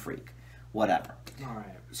geek, one freak, whatever. All right.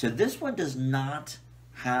 So this one does not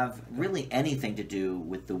have really anything to do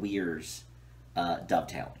with the Weirs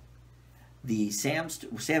dovetailing. Sam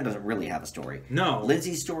doesn't really have a story. No.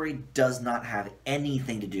 Lindsay's story does not have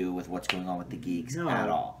anything to do with what's going on with the geeks at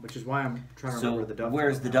all. Which is why I'm trying to remember the dovetailing.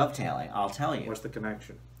 Where's the dovetailing? I'll tell you. What's the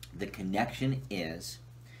connection? The connection is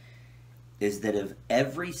that of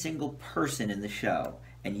every single person in the show,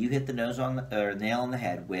 and you hit the nail on the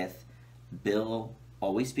head with Bill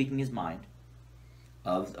always speaking his mind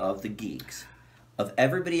of the geeks, of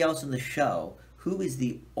everybody else in the show, who is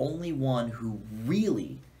the only one who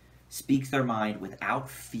really speaks their mind without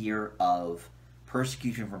fear of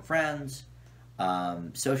persecution from friends,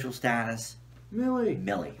 social status?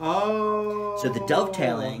 Millie. Oh. So the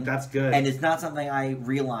dovetailing. That's good. And it's not something I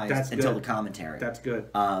realized until the commentary. That's good.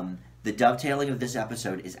 The dovetailing of this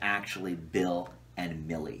episode is actually Bill and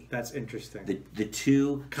Millie. That's interesting. The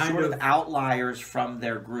 2 sort of outliers from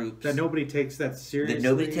their groups. That nobody takes that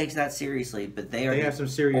seriously. But they are have some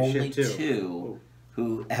serious only shit too. 2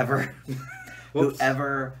 who ever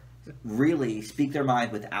really speak their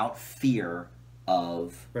mind without fear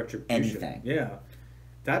of anything. Yeah.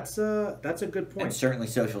 That's a good point. And certainly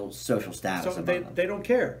social status. So they don't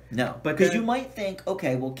care. No. Because you might think,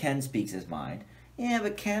 okay, well, Ken speaks his mind. Yeah,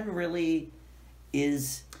 but Ken really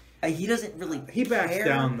is... he doesn't really He backs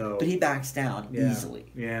down, though. But he backs down easily.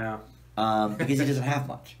 Yeah. Because he doesn't have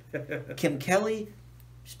much. Kim Kelly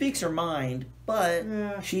speaks her mind, but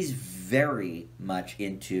she's very much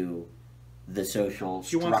into the social structure.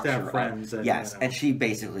 She wants to have friends. And she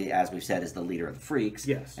basically, as we've said, is the leader of the Freaks.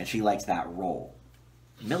 Yes. And she likes that role.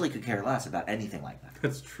 Millie could care less about anything like that.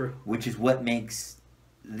 That's true. Which is what makes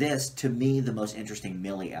this, to me, the most interesting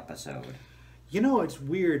Millie episode. It's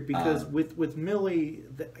weird because with Millie,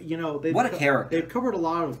 what a character. They've covered a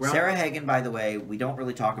lot of ground. Sarah Hagen, by the way, we don't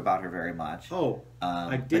really talk about her very much.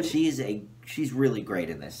 I did. But she's really great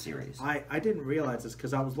in this series. I didn't realize this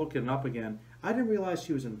because I was looking it up again. I didn't realize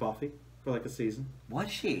she was in Buffy for like a season. Was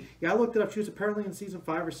she? Yeah, I looked it up. She was apparently in season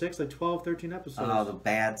 5 or 6, like 12, 13 episodes. Oh, the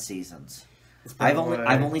bad seasons. I've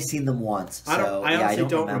only seen them once. So I honestly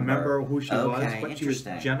don't remember who she was, but she was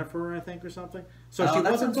interesting. Jennifer, I think, or something. So she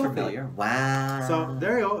wasn't Buffy. Familiar. Wow. So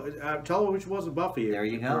there you go. Tell her which was Buffy. There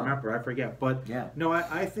you go. Remember, I forget. But no,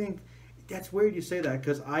 I think that's weird you say that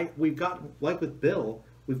because we've got, like with Bill,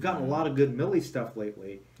 we've gotten a lot of good Millie stuff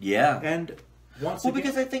lately. Yeah. And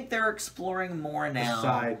because I think they're exploring more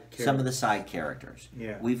now some of the side characters.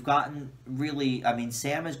 Yeah. We've gotten really, I mean,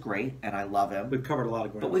 Sam is great, and I love him. We've covered a lot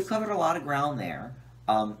of ground. But we've covered a lot of ground there.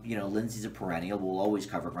 You know, Lindsay's a perennial. We'll always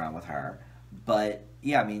cover ground with her. But,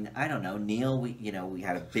 yeah, I mean, I don't know. Neil, we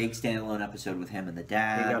had a big standalone episode with him and the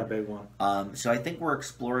dad. He got a big one. So I think we're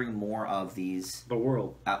exploring more of these. The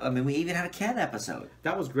world. I mean, we even had a Ken episode.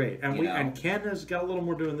 That was great. And Ken has got a little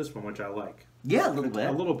more doing this one, which I like. Yeah, a little bit.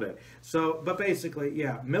 A little bit. So, but basically,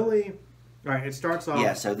 yeah, Millie, all right, it starts off.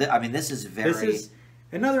 Yeah, so, I mean, this is very. This is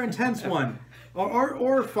another intense one.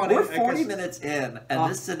 Or funny. We're 40 minutes in, and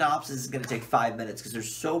this synopsis is going to take 5 minutes because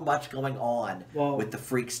there's so much going on with the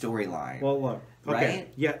Freak storyline. Well, look. Okay.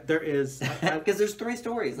 Right? Yeah, there is. Because there's 3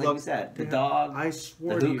 stories, like you said. The dog, I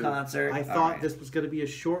swore the to Who concert. I thought this was going to be a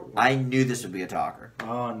short one. I knew this would be a talker.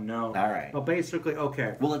 Oh, no. All right. Well, basically,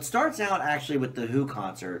 okay. Well, it starts out actually with the Who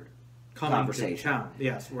concert conversation. To town.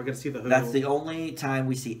 Yes, we're going to see the Who. That's the only time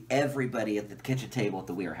we see everybody at the kitchen table at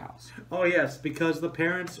the Weir house. Oh, yes, because the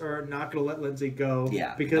parents are not going to let Lindsay go.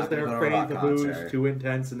 Yeah. Because they're afraid the Who's too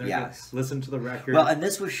intense and they're going to listen to the record. Well, and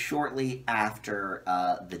this was shortly after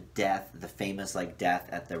the famous death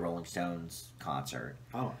at the Rolling Stones concert.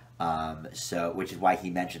 Oh. So, which is why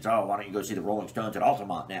he mentions, why don't you go see the Rolling Stones at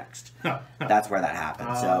Altamont next? That's where that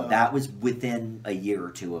happened. So that was within a year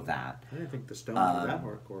or two of that. I didn't think the Stones were that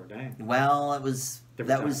hardcore. Dang. Well, was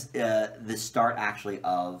the start actually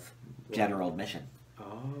of general admission.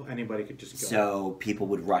 Oh, anybody could just go. So people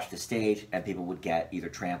would rush the stage, and people would get either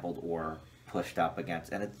trampled or pushed up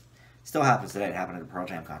against, and it still happens today. It happened at a Pearl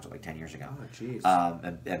Jam concert like 10 years ago. Oh, jeez.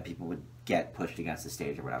 And people would get pushed against the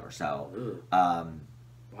stage or whatever. So.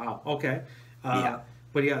 Wow. Okay. Yeah.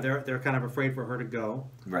 But yeah, they're kind of afraid for her to go.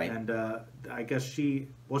 Right. And I guess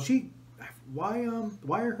why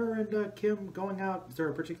are her and Kim going out? Is there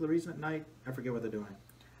a particular reason at night? I forget what they're doing.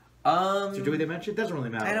 So do they mention? It doesn't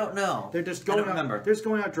really matter. I don't know. They're just going. I don't remember. They're just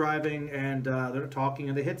going out driving, and they're talking,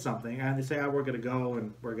 and they hit something, and they say, we're going to go,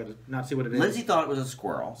 and we're going to not see what it is." Lindsay thought it was a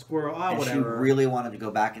squirrel. And whatever. She really wanted to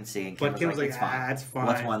go back and see, and Kim was like, "It's fine. It's fine.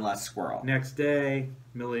 What's one less squirrel?" Next day,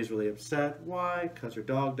 Millie's really upset. Why? Because her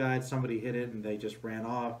dog died. Somebody hit it, and they just ran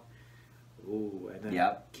off. Ooh, and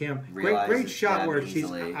then Kim, great shot where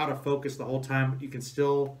she's out of focus the whole time. You can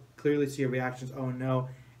still clearly see her reactions. Oh no.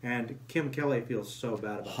 And Kim Kelly feels so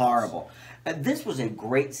bad about Horrible. This was a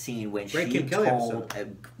great scene when she told...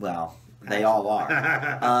 well, they all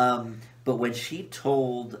are. But when she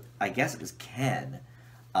told, I guess it was Ken,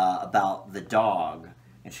 about the dog,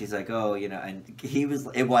 and she's like, and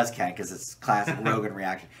it was Ken, because it's classic Rogan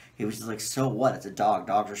reaction. He was just like, so what? It's a dog.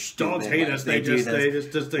 Dogs are stupid. Dogs hate us. They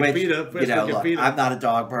just beat up. Look, I'm not a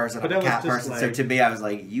dog person. I'm a cat person. So to me, I was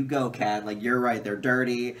like, you go, Ken. Like, you're right. They're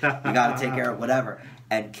dirty. You got to take care of whatever.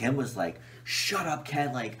 And Kim was like, shut up,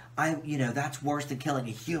 Ken. Like, that's worse than killing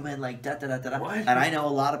a human. Like, da-da-da-da-da. What? And I know a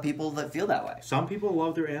lot of people that feel that way. Some people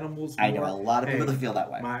love their animals more. I know a lot of people that feel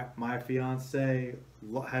that way. My fiance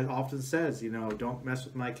often says, don't mess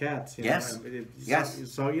with my cats. Yes.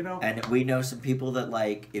 So, And we know some people that,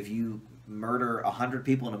 like, if you murder 100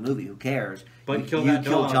 people in a movie, who cares? But you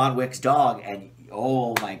kill John Wick's dog, and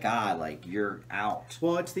oh my God, like, you're out.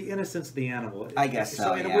 Well, it's the innocence of the animal. I guess so.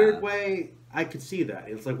 So in a weird way, I could see that.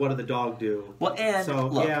 It's like, what did the dog do? Well, and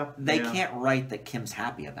they can't write that Kim's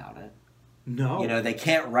happy about it. No. They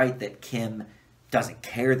can't write that Kim doesn't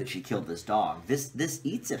care that she killed this dog. This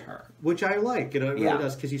eats at her. Which I like. It really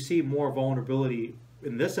does, because you see more vulnerability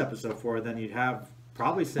in this episode for her than you'd have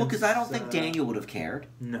probably since... Well, because I don't think Daniel would have cared.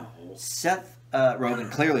 No. Seth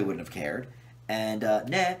Rogen clearly wouldn't have cared. And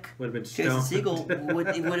Nick, would have been Jason Segel, would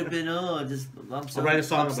have been, I'm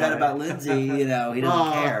so upset about Lindsay, he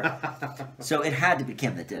doesn't care. So it had to be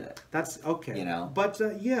Kim that did it. That's okay. But,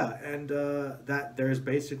 and that there's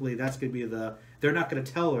basically, that's going to be they're not going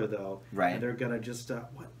to tell her, though. Right. And they're going to just,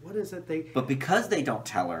 what is it But because they don't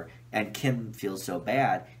tell her, and Kim feels so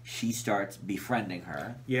bad, she starts befriending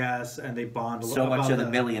her. Yes, and they bond a little. So much so that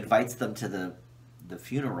Millie invites them to the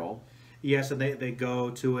funeral. Yes, and they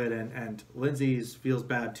go to it, and Lindsay feels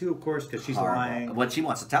bad too, of course, because she's lying. What she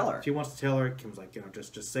wants to tell her. She wants to tell her. Kim's like,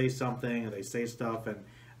 just say something, and they say stuff, and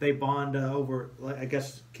they bond over. I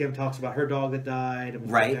guess Kim talks about her dog that died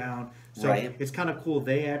and was down. So it's kind of cool.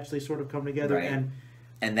 They actually sort of come together, and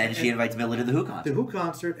then she invites Millie to the Who concert. The Who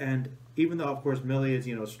concert, and even though of course Millie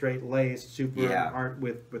is straight laced, super art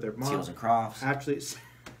with her mom, Seals and Crofts, actually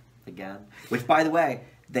again. Which, by the way.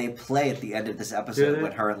 they play at the end of this episode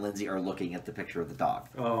when her and Lindsay are looking at the picture of the dog.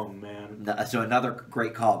 Oh, man. So another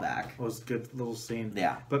great callback. It was a good little scene.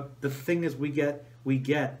 Yeah. But the thing is, we get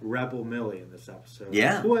Rebel Millie in this episode.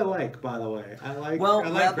 Yeah. Who I like, by the way. I like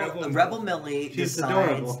Rebel Millie she's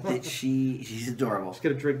decides adorable. that she's adorable. She's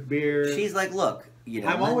going to drink beer. She's like, look, you know,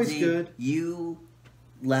 I'm Lindsay, always good. You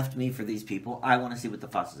left me for these people. I want to see what the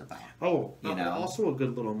fuss is about. Oh, you know. Also a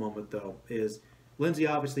good little moment though is Lindsay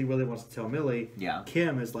obviously really wants to tell Millie. Yeah.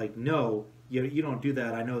 Kim is like, no, you don't do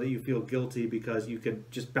that. I know that you feel guilty because you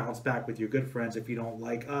could just bounce back with your good friends if you don't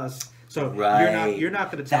like us. So you're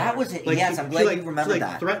not going to tell that her. Was like, yes, I'm glad you remember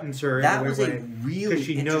that. Threatens her. That in was a a really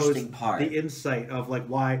she interesting knows part. The insight of like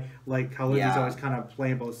why, like how Lindsay's always kind of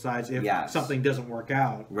playing both sides if something doesn't work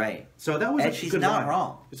out. Right. So that was and a she's good not line.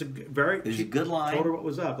 wrong. It's a good line. Told her what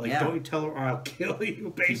was up. Like don't you tell her or I'll kill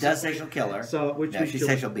you. Basically. She does say she'll kill her. So she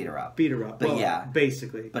said she'll beat her up. Beat her up. But well,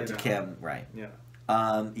 basically. But to Kim, right? Yeah.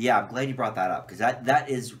 I'm glad you brought that up because that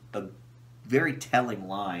is a very telling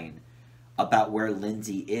line about where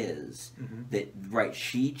Lindsay is. Mm-hmm. That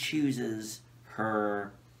she chooses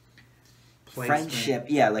her friendship,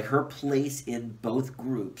 like her place in both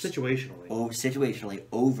groups situationally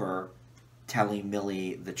over telling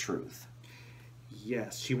Millie the truth.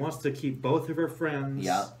 Yes, she wants to keep both of her friends,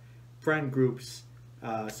 friend groups.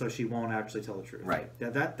 So she won't actually tell the truth. Right.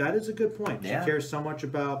 That is a good point. She cares so much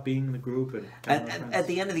about being in the group and at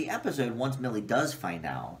the end of the episode, once Millie does find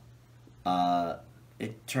out,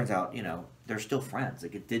 it turns out they're still friends.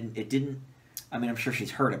 Like it didn't. I mean, I'm sure she's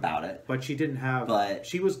heard about it, but she didn't have. But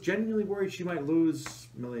she was genuinely worried she might lose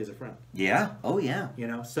Millie as a friend. Yeah. Oh yeah.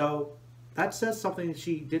 So that says something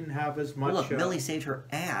she didn't have as much. Well, look, Millie saved her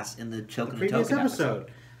ass in the Choke and previous Token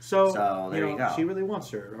episode. So there you go. She really wants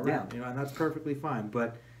her around, and that's perfectly fine.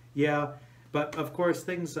 But but of course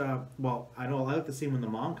things. Well, I know I like the scene when the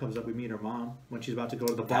mom comes up. We meet her mom when she's about to go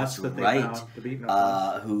to the bus that they found.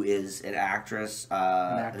 Who is an actress, who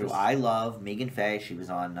I love, Megan Faye. She was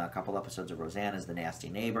on a couple episodes of Roseanne as the nasty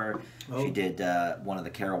neighbor. Oh. She did one of the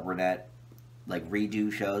Carol Burnett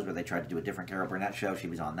redo shows where they tried to do a different Carol Burnett show. She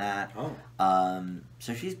was on that. Oh.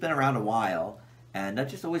 So she's been around a while. And that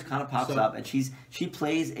just always kind of pops up, and she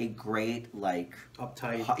plays a great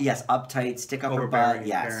uptight, stick up her butt,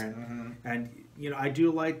 Mm-hmm. And I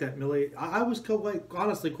do like that Millie. I was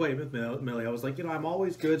honestly quite with Millie. I was like, I'm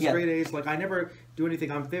always good, straight A's. Like I never do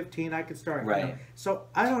anything. I'm 15. I could start. Right. So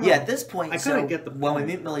I don't know. Yeah. At this point, I kind of get the point. When we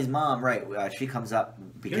meet Millie's mom, right? She comes up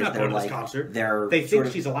because they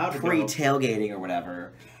think she's allowed to pre-tailgating or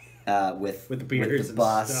whatever. With the beers the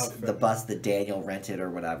bus, and stuff, the bus that Daniel rented or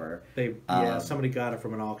whatever. Somebody got it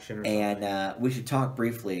from an auction or something. And we should talk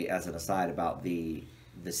briefly as an aside about the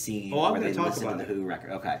scene where they listen to the Who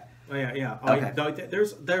record. Okay. Oh yeah. Okay.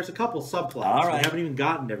 There's a couple subplots. All right. We haven't even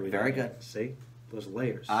gotten to everything. Very good. See, there's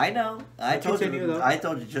layers. I know. I told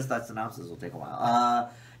you just that synopsis will take a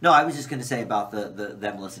while. No, I was just going to say about the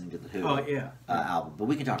them listening to the Who album, but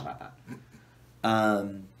we can talk about that.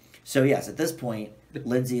 So yes, at this point,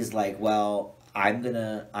 Lindsay is like, well,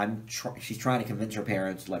 she's trying to convince her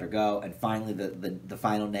parents to let her go, and finally the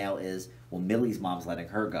final nail is, well, Millie's mom's letting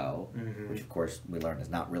her go, which of course we learn is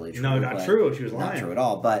not really true. No, not true. She was lying. Not true at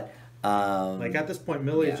all. But at this point,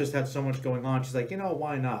 Millie has just had so much going on. She's like,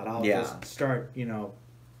 why not? I'll just start,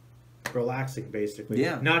 relaxing basically.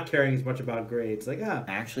 Yeah. Not caring as much about grades. Like,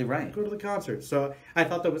 actually, right. Go to the concert. So I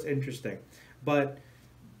thought that was interesting, but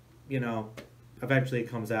eventually it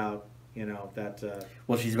comes out. That.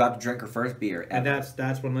 Well, she's about to drink her first beer, and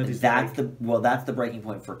that's when Lindsay's. That's the breaking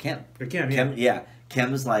point for Kim.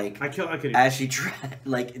 Kim's like, I could as she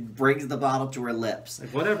brings the bottle to her lips. Like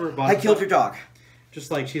whatever. I killed your dog.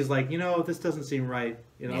 Just she's like, this doesn't seem right.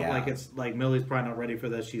 It's like Millie's probably not ready for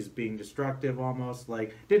this. She's being destructive almost.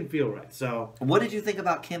 Didn't feel right. So. What did you think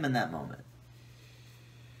about Kim in that moment?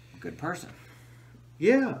 Good person.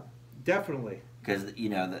 Yeah, definitely. Because,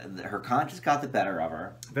 her conscience got the better of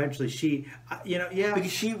her. Eventually she,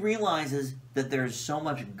 Because she realizes that there's so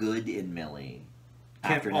much good in Millie.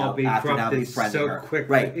 After now befriending so her.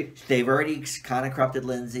 Quickly. Right. They've already kind of corrupted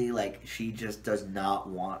Lindsay. She just does not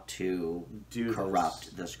want to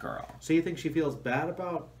corrupt this girl. So you think she feels bad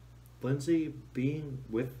about Lindsay being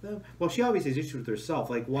with them? Well, she obviously has issues with herself.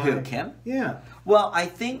 Why? Who, Kim? Yeah. Well, I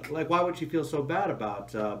think... why would she feel so bad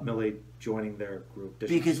about Millie joining their group?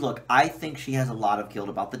 Because, look, I think she has a lot of guilt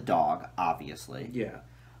about the dog, obviously. Yeah.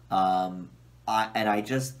 And I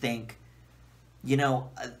just think,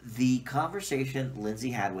 the conversation Lindsay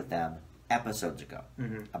had with them episodes ago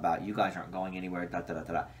about you guys aren't going anywhere,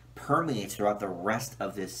 da-da-da-da-da. permeates throughout the rest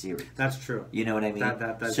of this series. That's true. You know what I mean?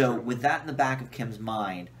 That's so true. with that in the back of Kim's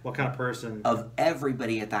mind, what kind of person of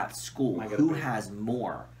everybody at that school, who has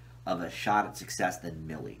more of a shot at success than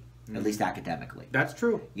Millie, at least academically? That's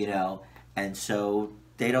true. You know, and so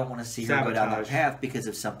they don't want to see her go down that path because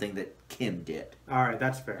of something that Kim did. All right,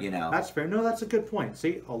 that's fair. You know, that's fair. No, that's a good point.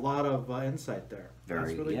 See, a lot of insight there.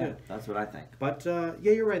 That's really good. That's what I think. But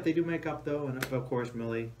yeah, you're right. They do make up though, and of course,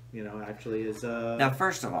 Millie, you know, actually is. Now,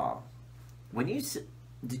 first of all, when you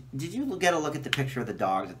did you get a look at the picture of the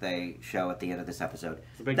dog that they show at the end of this episode?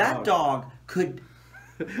 That dog could.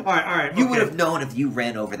 All right. You would have known if you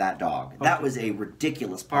ran over that dog. Okay. That was a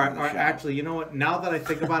ridiculous part of the show. Actually, you know what? Now that I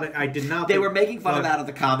think about it, I did not. They were making fun of that of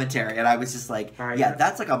the commentary, and I was just like,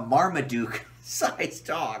 that's like a Marmaduke-sized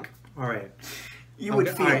dog. All right. You would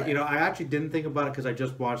feel it. You know, I actually didn't think about it because I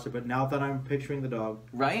just watched it, but now that I'm picturing the dog,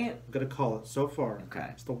 right? I'm gonna call it. So far, okay,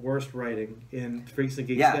 it's the worst writing in Freaks and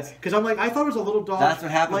Geeks. Yeah, because I'm like, I thought it was a little dog. That's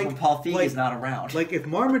what happens when Paul Feig is not around. Like if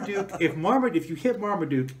you hit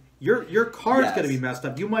Marmaduke, your car's gonna be messed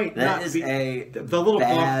up. You might not be the little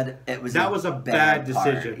bad. That was a bad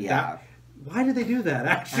decision. Yeah. Why did they do that?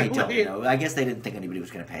 Actually, I don't know. I guess they didn't think anybody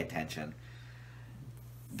was gonna pay attention.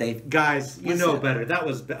 Guys, you know better. That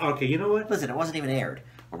was okay. You know what? Listen, it wasn't even aired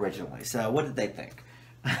originally. So what did they think?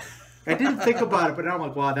 I didn't think about it, but now I'm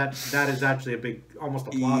like, wow, that is actually a big, almost a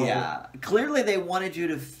plot. Yeah, clearly they wanted you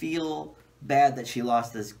to feel bad that she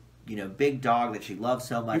lost this, you know, big dog that she loved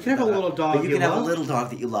so much. You can have a little dog, but you can have a little dog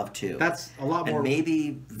that you love too. That's a lot more. And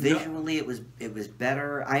maybe visually it was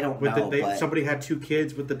better. I don't know. But somebody had 2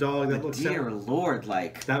 kids with the dog. That looked dear Lord,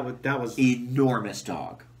 like that was enormous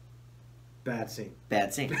dog. Bad scene.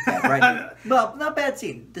 Bad scene. Bad writing. Well, not bad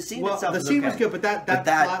scene. The scene itself. The scene was good, but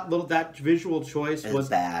that visual choice was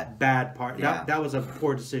bad. Bad part. Yeah. That was a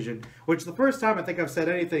poor decision. Which the first time I think I've said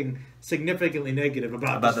anything significantly negative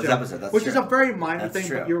about this episode. That's which true. is a very minor thing,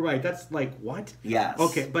 true. But you're right. That's like what? Yes.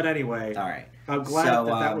 Okay, but anyway. All right. I'm glad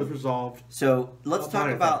that was resolved. So let's talk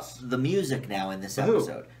about the music now in this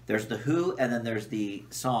episode. There's the Who, and then there's the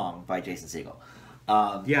song by Jason Segel.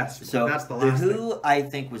 Yes. So that's the last Who thing. I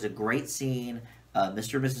think was a great scene.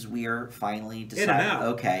 Mr. and Mrs. Weir finally decided,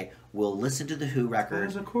 okay, we'll listen to the Who record.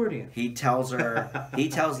 How's accordion? He tells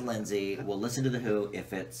Lindsay, we'll listen to the Who.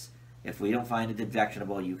 If we don't find it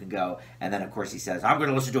objectionable, you can go. And then, of course, he says, I'm going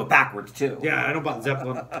to listen to it backwards, too. Yeah, I know about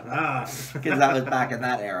Zeppelin. Because that was back in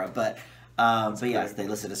that era. But yes, they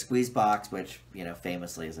listen to Squeezebox, which, you know,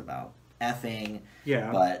 famously is about effing.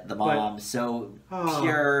 Yeah. But the mom's so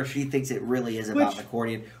pure, she thinks it really is about an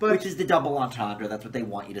accordion, which is the double entendre. That's what they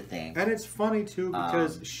want you to think. And it's funny, too,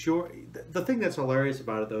 because the thing that's hilarious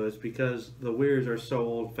about it, though, is because the Weirs are so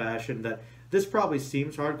old-fashioned that this probably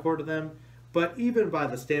seems hardcore to them. But even by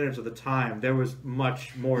the standards of the time, there was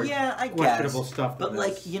much more questionable stuff than But,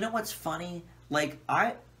 like, you know what's funny? Like,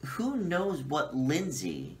 who knows what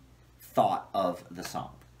Lindsay thought of the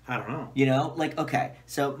song? I don't know. You know? Like, okay,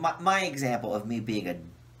 so my example of me being a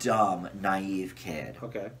dumb, naive kid.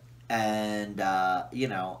 Okay. And, you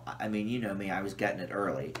know, I mean, you know me, I was getting it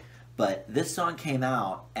early. But this song came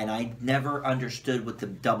out, and I never understood what the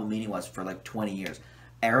double meaning was for, like, 20 years.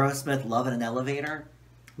 Aerosmith, Love in an Elevator?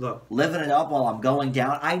 Look, living it up while I'm going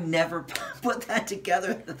down. I never put that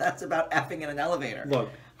together. That's about effing in an elevator. Look,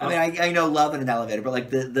 I mean, I know love in an elevator, but like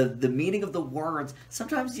the meaning of the words,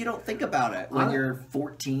 sometimes you don't think about it when you're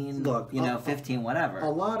 14, 15, whatever. A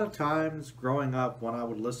lot of times growing up, when I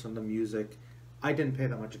would listen to music, I didn't pay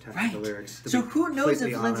that much attention to the lyrics. So who knows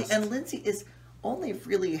if Lindsay is only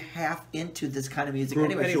really half into this kind of music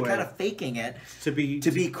anyway. She's kind of faking it to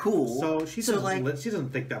be cool. So she doesn't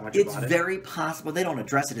think that much about it. It's very possible. They don't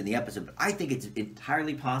address it in the episode, but I think it's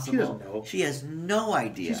entirely possible. She doesn't know. She has no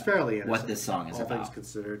idea. She's fairly innocent, what this song is all about. Things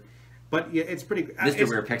considered. But yeah, it's pretty. Mr.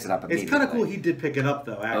 Weir picks it up immediately. It's kind of cool. He did pick it up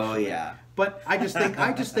though. Actually. Oh yeah. But I just think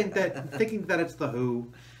that thinking that it's the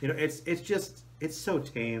Who, you know, it's so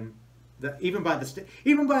tame. Even by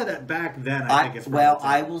that back then, I think it's really tame.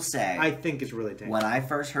 I will say, I think it's really tame. When I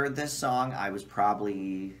first heard this song, I was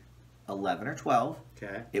probably 11 or 12.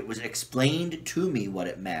 Okay. It was explained to me what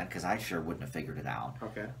it meant because I sure wouldn't have figured it out.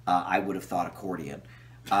 Okay. I would have thought accordion.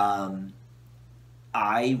 I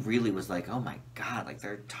really was like, oh my god, like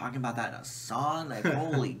they're talking about that in a song? Like,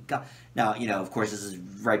 holy god. Now, you know, of course, this is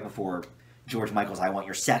right before George Michael's I Want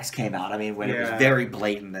Your Sex came out. I mean, when it was very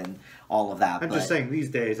blatant and all of that. I'm just saying, these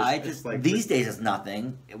days, these days it's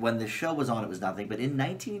nothing. When the show was on, it was nothing. But in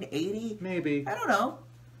 1980, maybe. I don't know.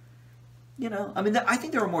 You know, I mean, I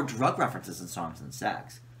think there were more drug references in songs than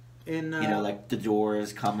sex. like the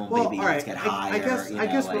Doors, Come On Baby, Let's Get Higher. I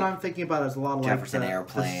guess what I'm thinking about is a lot of Jefferson the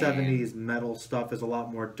Airplane. 70s metal stuff is a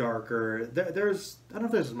lot more darker. I don't know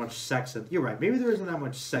if there's as much sex. You're right. Maybe there isn't that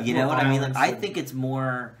much sex. You know what I mean? Like, I think it's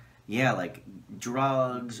more, like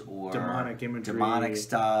drugs or demonic imagery, demonic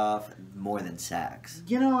stuff, more than sex.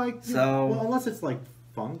 Unless it's like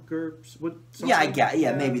funk or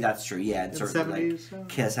maybe that's true. Yeah, and sort of like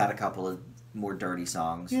Kiss had a couple of more dirty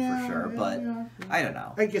songs for sure, but I don't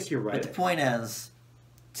know. I guess you're right. But the point is,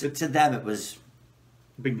 to them it was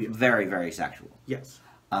big deal, very, very sexual. Yes,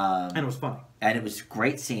 and it was funny, and it was a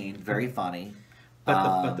great scene, very funny.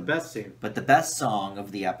 But the best scene, but the best song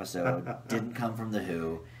of the episode didn't come from the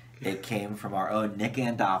Who. It came from our own Nick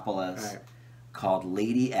Andopoulos, called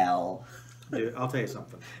Lady L. Dude, I'll tell you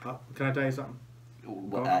something. Can I tell you something?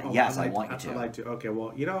 Yes, I want you to. I'd like to. Okay,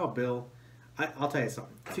 well, Bill, I'll tell you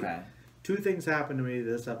something. Okay. Two things happened to me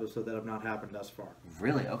this episode that have not happened thus far.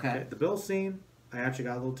 Really? Okay. The Bill scene, I actually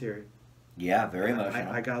got a little teary. Yeah, very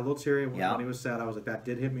emotional. I got a little teary when he was sad. I was like, that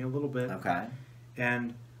did hit me a little bit. Okay.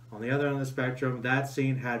 And on the other end of the spectrum, that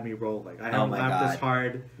scene had me rolling. I haven't laughed this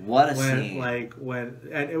hard. What a scene!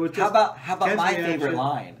 And it was just. How about my favorite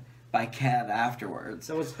line by Ken afterwards?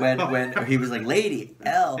 When he was like, Lady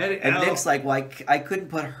L. And Nick's like, well, I couldn't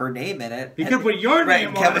put her name in it. You could put your name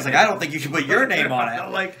on it. Ken was like, I don't think you should put your name on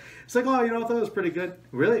it. It's like, I thought it was pretty good.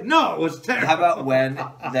 Really? No, it was terrible. How about when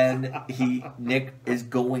Nick is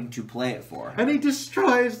going to play it for him? And he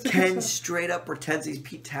destroys the Ken guitar. Straight up pretends he's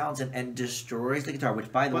Pete Townsend and destroys the guitar, which,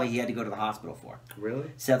 by the way, he had to go to the hospital for.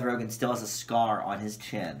 Really? Seth Rogen still has a scar on his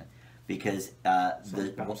chin because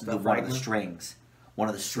one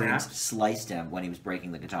of the strings sliced him when he was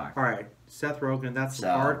breaking the guitar. All right, Seth Rogen, that's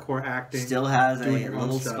some hardcore acting. Still has a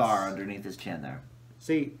little scar underneath his chin there.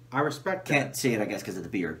 See, I respect that. Can't see it, I guess, because of the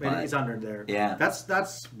beard. But he's under there. Yeah.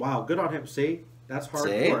 That's wow. Good on him. See, that's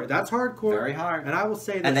hardcore. That's hardcore. Very hard. And I will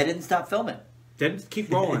say that. And they didn't stop filming. Didn't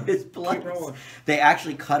keep rolling. His blood. Keep rolling. They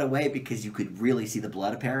actually cut away because you could really see the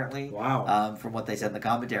blood, apparently. Wow. From what they said in the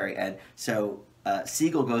commentary, and so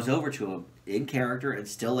Siegel goes over to him in character and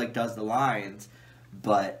still does the lines,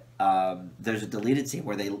 but there's a deleted scene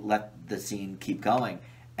where they let the scene keep going.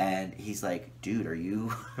 And he's like, dude, are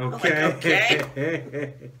you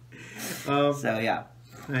okay? So, yeah.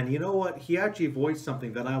 And you know what? He actually voiced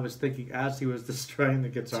something that I was thinking as he was destroying the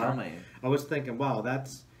guitar. Tell me. I was thinking, wow,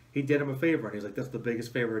 he did him a favor. And he's like, that's the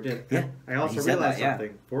biggest favor I did. Yeah. And I also realized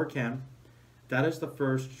something. For Ken, that is the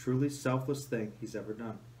first truly selfless thing he's ever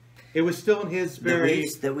done. It was still in his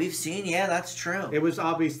that we've seen. Yeah, that's true. It was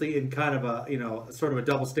obviously in kind of a sort of a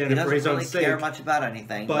double standard for his own sake. He doesn't really care much about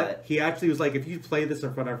anything. But he actually was like, if you play this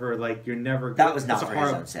in front of her, you're never. That was not for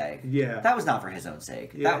his own sake. Yeah, that was not for his own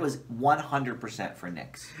sake. Yeah. That was 100% for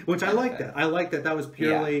Nick's. Which I like that. I like that. That was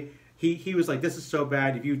purely. Yeah. He was like, this is so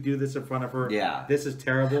bad. If you do this in front of her, this is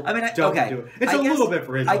terrible. I mean, don't do it. It's little bit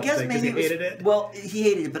for his own sake because he hated it. Well, he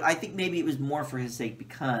hated it, but I think maybe it was more for his sake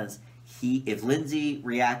because if Lindsay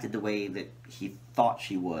reacted the way that he thought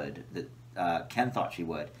she would, that Ken thought she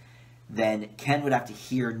would, then Ken would have to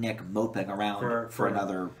hear Nick moping around for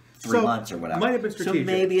another 3 months or whatever. Might have been strategic. So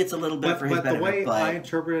maybe it's a little bit for his benefit. But the way I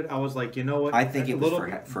interpreted it, I was like, you know what? I think it was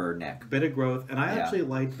for Nick. Bit of growth. And I actually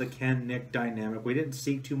liked the Ken-Nick dynamic. We didn't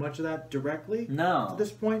see too much of that directly to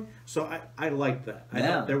this point. So I liked that. I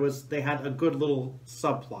thought they had a good little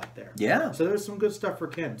subplot there. Yeah. So there was some good stuff for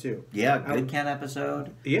Ken, too. Yeah, good Ken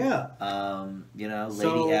episode. Yeah.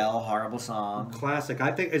 Lady L, horrible song. Classic.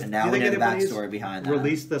 I think. And now we have a backstory behind that.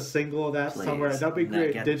 Release the single of that somewhere. That'd be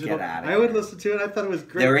great. Digital. Get out of I would listen to it. I thought it was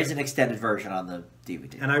great. There is an extended version on the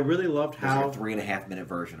DVD. And I really loved how... There's a 3.5-minute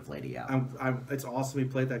version of Lady L. It's awesome he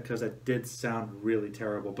played that because it did sound really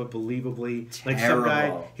terrible, but believably... Like some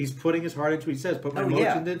guy, he's putting his heart into it. He says, put my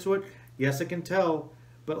emotions into it. Yes, I can tell,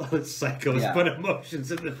 but psychos put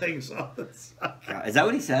emotions into things all the time. Is that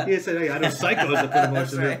what he said? He said, I know psychos that put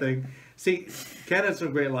emotions into things. See, Ken has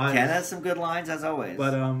some great lines. Ken has some good lines, as always.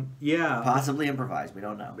 But, possibly improvised. We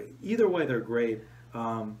don't know. Either way, they're great.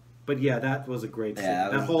 But yeah, that was a great scene. Yeah,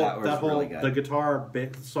 that whole really good. The guitar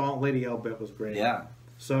bit, song, Lady L bit was great. Yeah.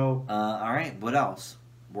 So. All right. What else?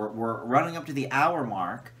 We're running up to the hour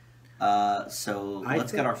mark. So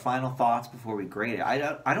let's get our final thoughts before we grade it. I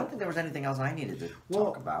don't think there was anything else I needed to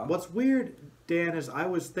talk about. What's weird, Dan, is I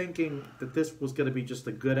was thinking that this was going to be just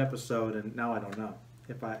a good episode, and now I don't know.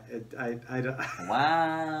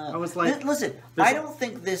 Wow. I was like, listen, I don't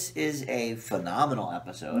think this is a phenomenal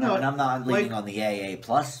episode. No, I'm not leaning on the AA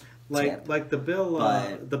plus like the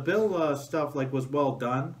Bill stuff like was well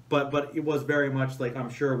done, but it was very much like I'm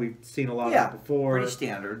sure we've seen a lot of it before. Pretty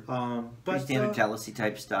standard. Pretty standard jealousy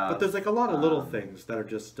type stuff. But there's like a lot of little things that are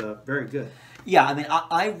just very good. Yeah, I mean,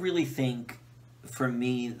 I really think for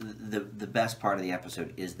me the best part of the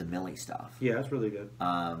episode is the Millie stuff. Yeah, that's really good.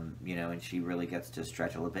 You know, and she really gets to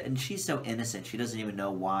stretch a little bit, and she's so innocent. She doesn't even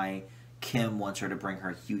know why Kim wants her to bring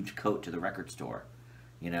her huge coat to the record store.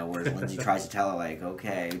 You know, whereas Lindsay tries to tell her, like,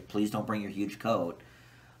 okay, please don't bring your huge coat.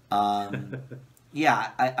 Yeah,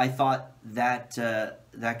 I thought that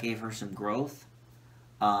that gave her some growth.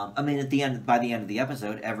 I mean, by the end of the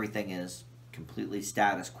episode, everything is completely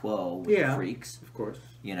status quo with the Freaks. Of course.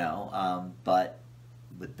 You know, but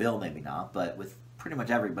with Bill, maybe not. But with pretty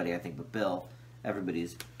much everybody, I think with Bill,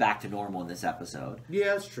 everybody's back to normal in this episode.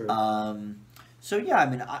 Yeah, that's true. So, yeah, I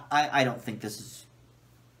mean, I don't think this is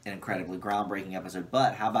an incredibly groundbreaking episode,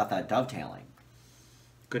 but how about that dovetailing?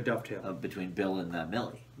 Good dovetail. Between Bill and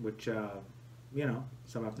Millie. Which, you know,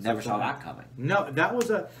 some episodes... Never saw that coming. No, that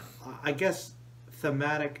was I guess,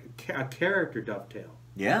 thematic, a character dovetail.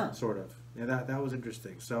 Yeah. Sort of. Yeah, that was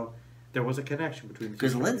interesting. So, there was a connection between the two.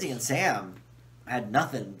 Because Lindsay and Sam had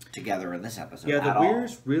nothing together in this episode. Yeah, the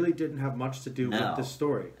Weirs really didn't have much to do with this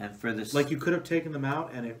story. And for this, like, you could have taken them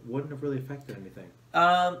out, and it wouldn't have really affected anything.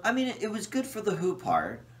 I mean, it was good for the Who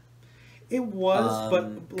part. It was,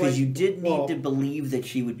 but because you did need to believe that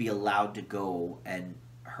she would be allowed to go, and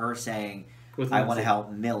her saying, "I want to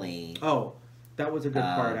help Millie." Oh, that was a good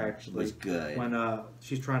part. Actually, was good when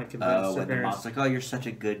she's trying to convince her when the mom's like, "Oh, you're such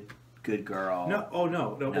a good girl." No,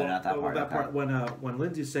 no, not that part. That part when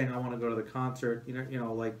Lindsay's saying, "I want to go to the concert," you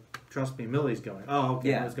know, like, trust me, Millie's going. Oh,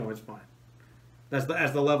 okay, Millie's going. It's fine. That's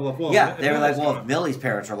the level of Yeah, they were like, well, if Millie's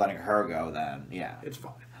parents are letting her go, then yeah, it's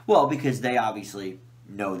fine. Well, because they obviously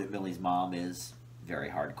know that Millie's mom is very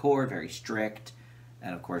hardcore, very strict,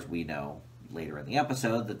 and of course we know later in the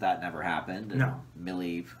episode that never happened. And no,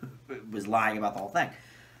 Millie was lying about the whole thing.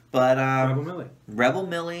 But Rebel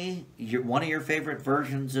Millie, one of your favorite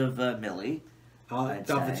versions of Millie. Of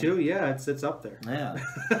the two, yeah, it's up there. Yeah.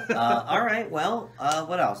 All right. Well,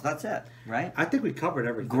 what else? That's it, right? I think we covered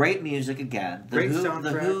everything. Great music again. Great soundtrack.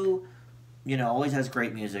 The Who, you know, always has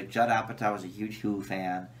great music. Judd Apatow was a huge Who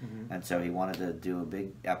fan, and so he wanted to do a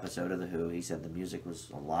big episode of the Who. He said the music was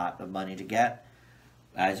a lot of money to get,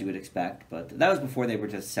 as you would expect. But that was before they were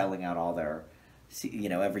just selling out all their, you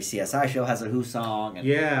know, every CSI show has a Who song. And,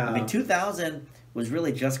 yeah. I mean, 2000 was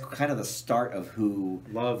really just kind of the start of Who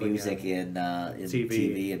music in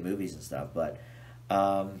TV and movies and stuff. But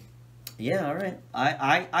yeah, all right.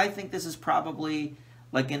 I think this is probably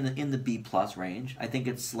like in the B+ range. I think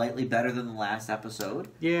it's slightly better than the last episode.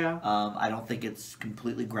 Yeah. I don't think it's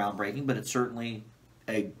completely groundbreaking, but it's certainly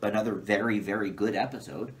another very, very good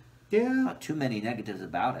episode. Yeah. Not too many negatives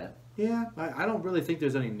about it. Yeah, I don't really think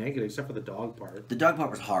there's any negative except for the dog part. The dog part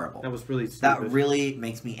was horrible. That was really stupid. That really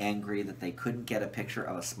makes me angry that they couldn't get a picture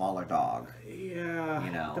of a smaller dog. Yeah,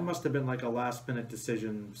 you know, there must have been like a last-minute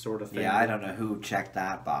decision sort of thing. Yeah, I don't know who checked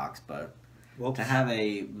that box, but to have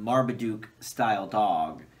a Marmaduke-style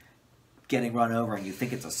dog getting run over and you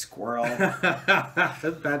think it's a squirrel,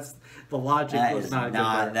 that's the logic. That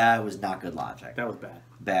was not good logic. That was bad.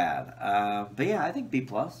 But yeah, I think B+.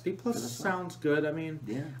 B+ sounds good. I mean,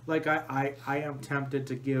 yeah. Like I am tempted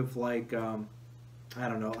to give like I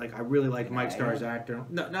don't know, like I really like Mike Starr's actor.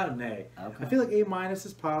 No, not an A. Okay. I feel like A-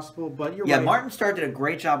 is possible, but you're right. Yeah, Martin Starr did a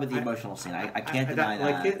great job with the emotional scene. I can't deny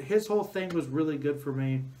that. Like his whole thing was really good for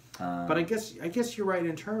me. But I guess you're right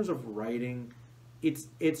in terms of writing.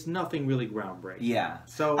 It's nothing really groundbreaking. Yeah.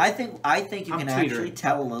 So I think you can actually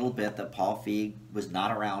tell a little bit that Paul Feig was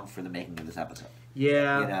not around for the making of this episode.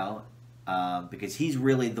 Yeah. You know, because he's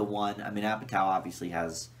really the one. I mean, Apatow obviously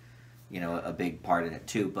has, you know, a big part in it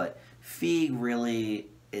too, but Feig really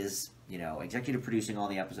is, you know, executive producing all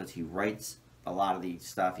the episodes. He writes a lot of the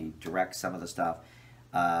stuff. He directs some of the stuff.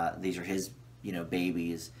 These are his, you know,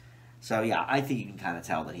 babies. So yeah, I think you can kind of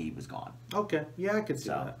tell that he was gone. Okay. Yeah, I could see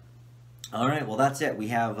that. All right. Well, that's it. We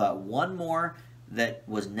have one more that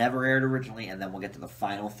was never aired originally, and then we'll get to the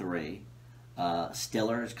final three.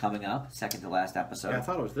 Stiller is coming up, second to last episode. Yeah, I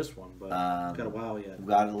thought it was this one, but it's got a while yet. We've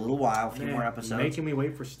got a little while, a few more episodes. Making me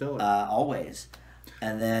wait for Stiller. Always.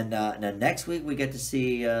 And then now next week we get to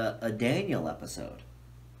see a Daniel episode.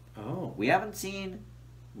 Oh. We haven't seen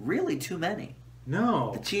really too many.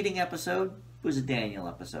 No. The cheating episode was a Daniel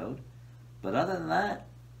episode. But other than that,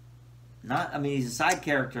 I mean, he's a side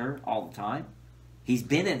character all the time. He's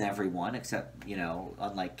been in every one except,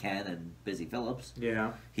 unlike Ken and Busy Phillips.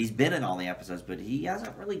 Yeah. He's been in all the episodes, but he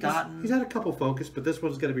hasn't really gotten... He's had a couple focus, but this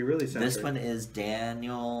one's going to be really centered. This one is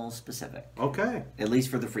Daniel specific. Okay. At least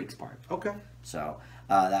for the Freaks part. Okay. So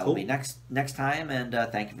that will be next time, and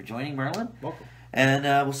thank you for joining, Merlin. Welcome. And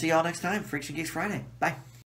we'll see y'all next time. Freaks and Geeks Friday. Bye.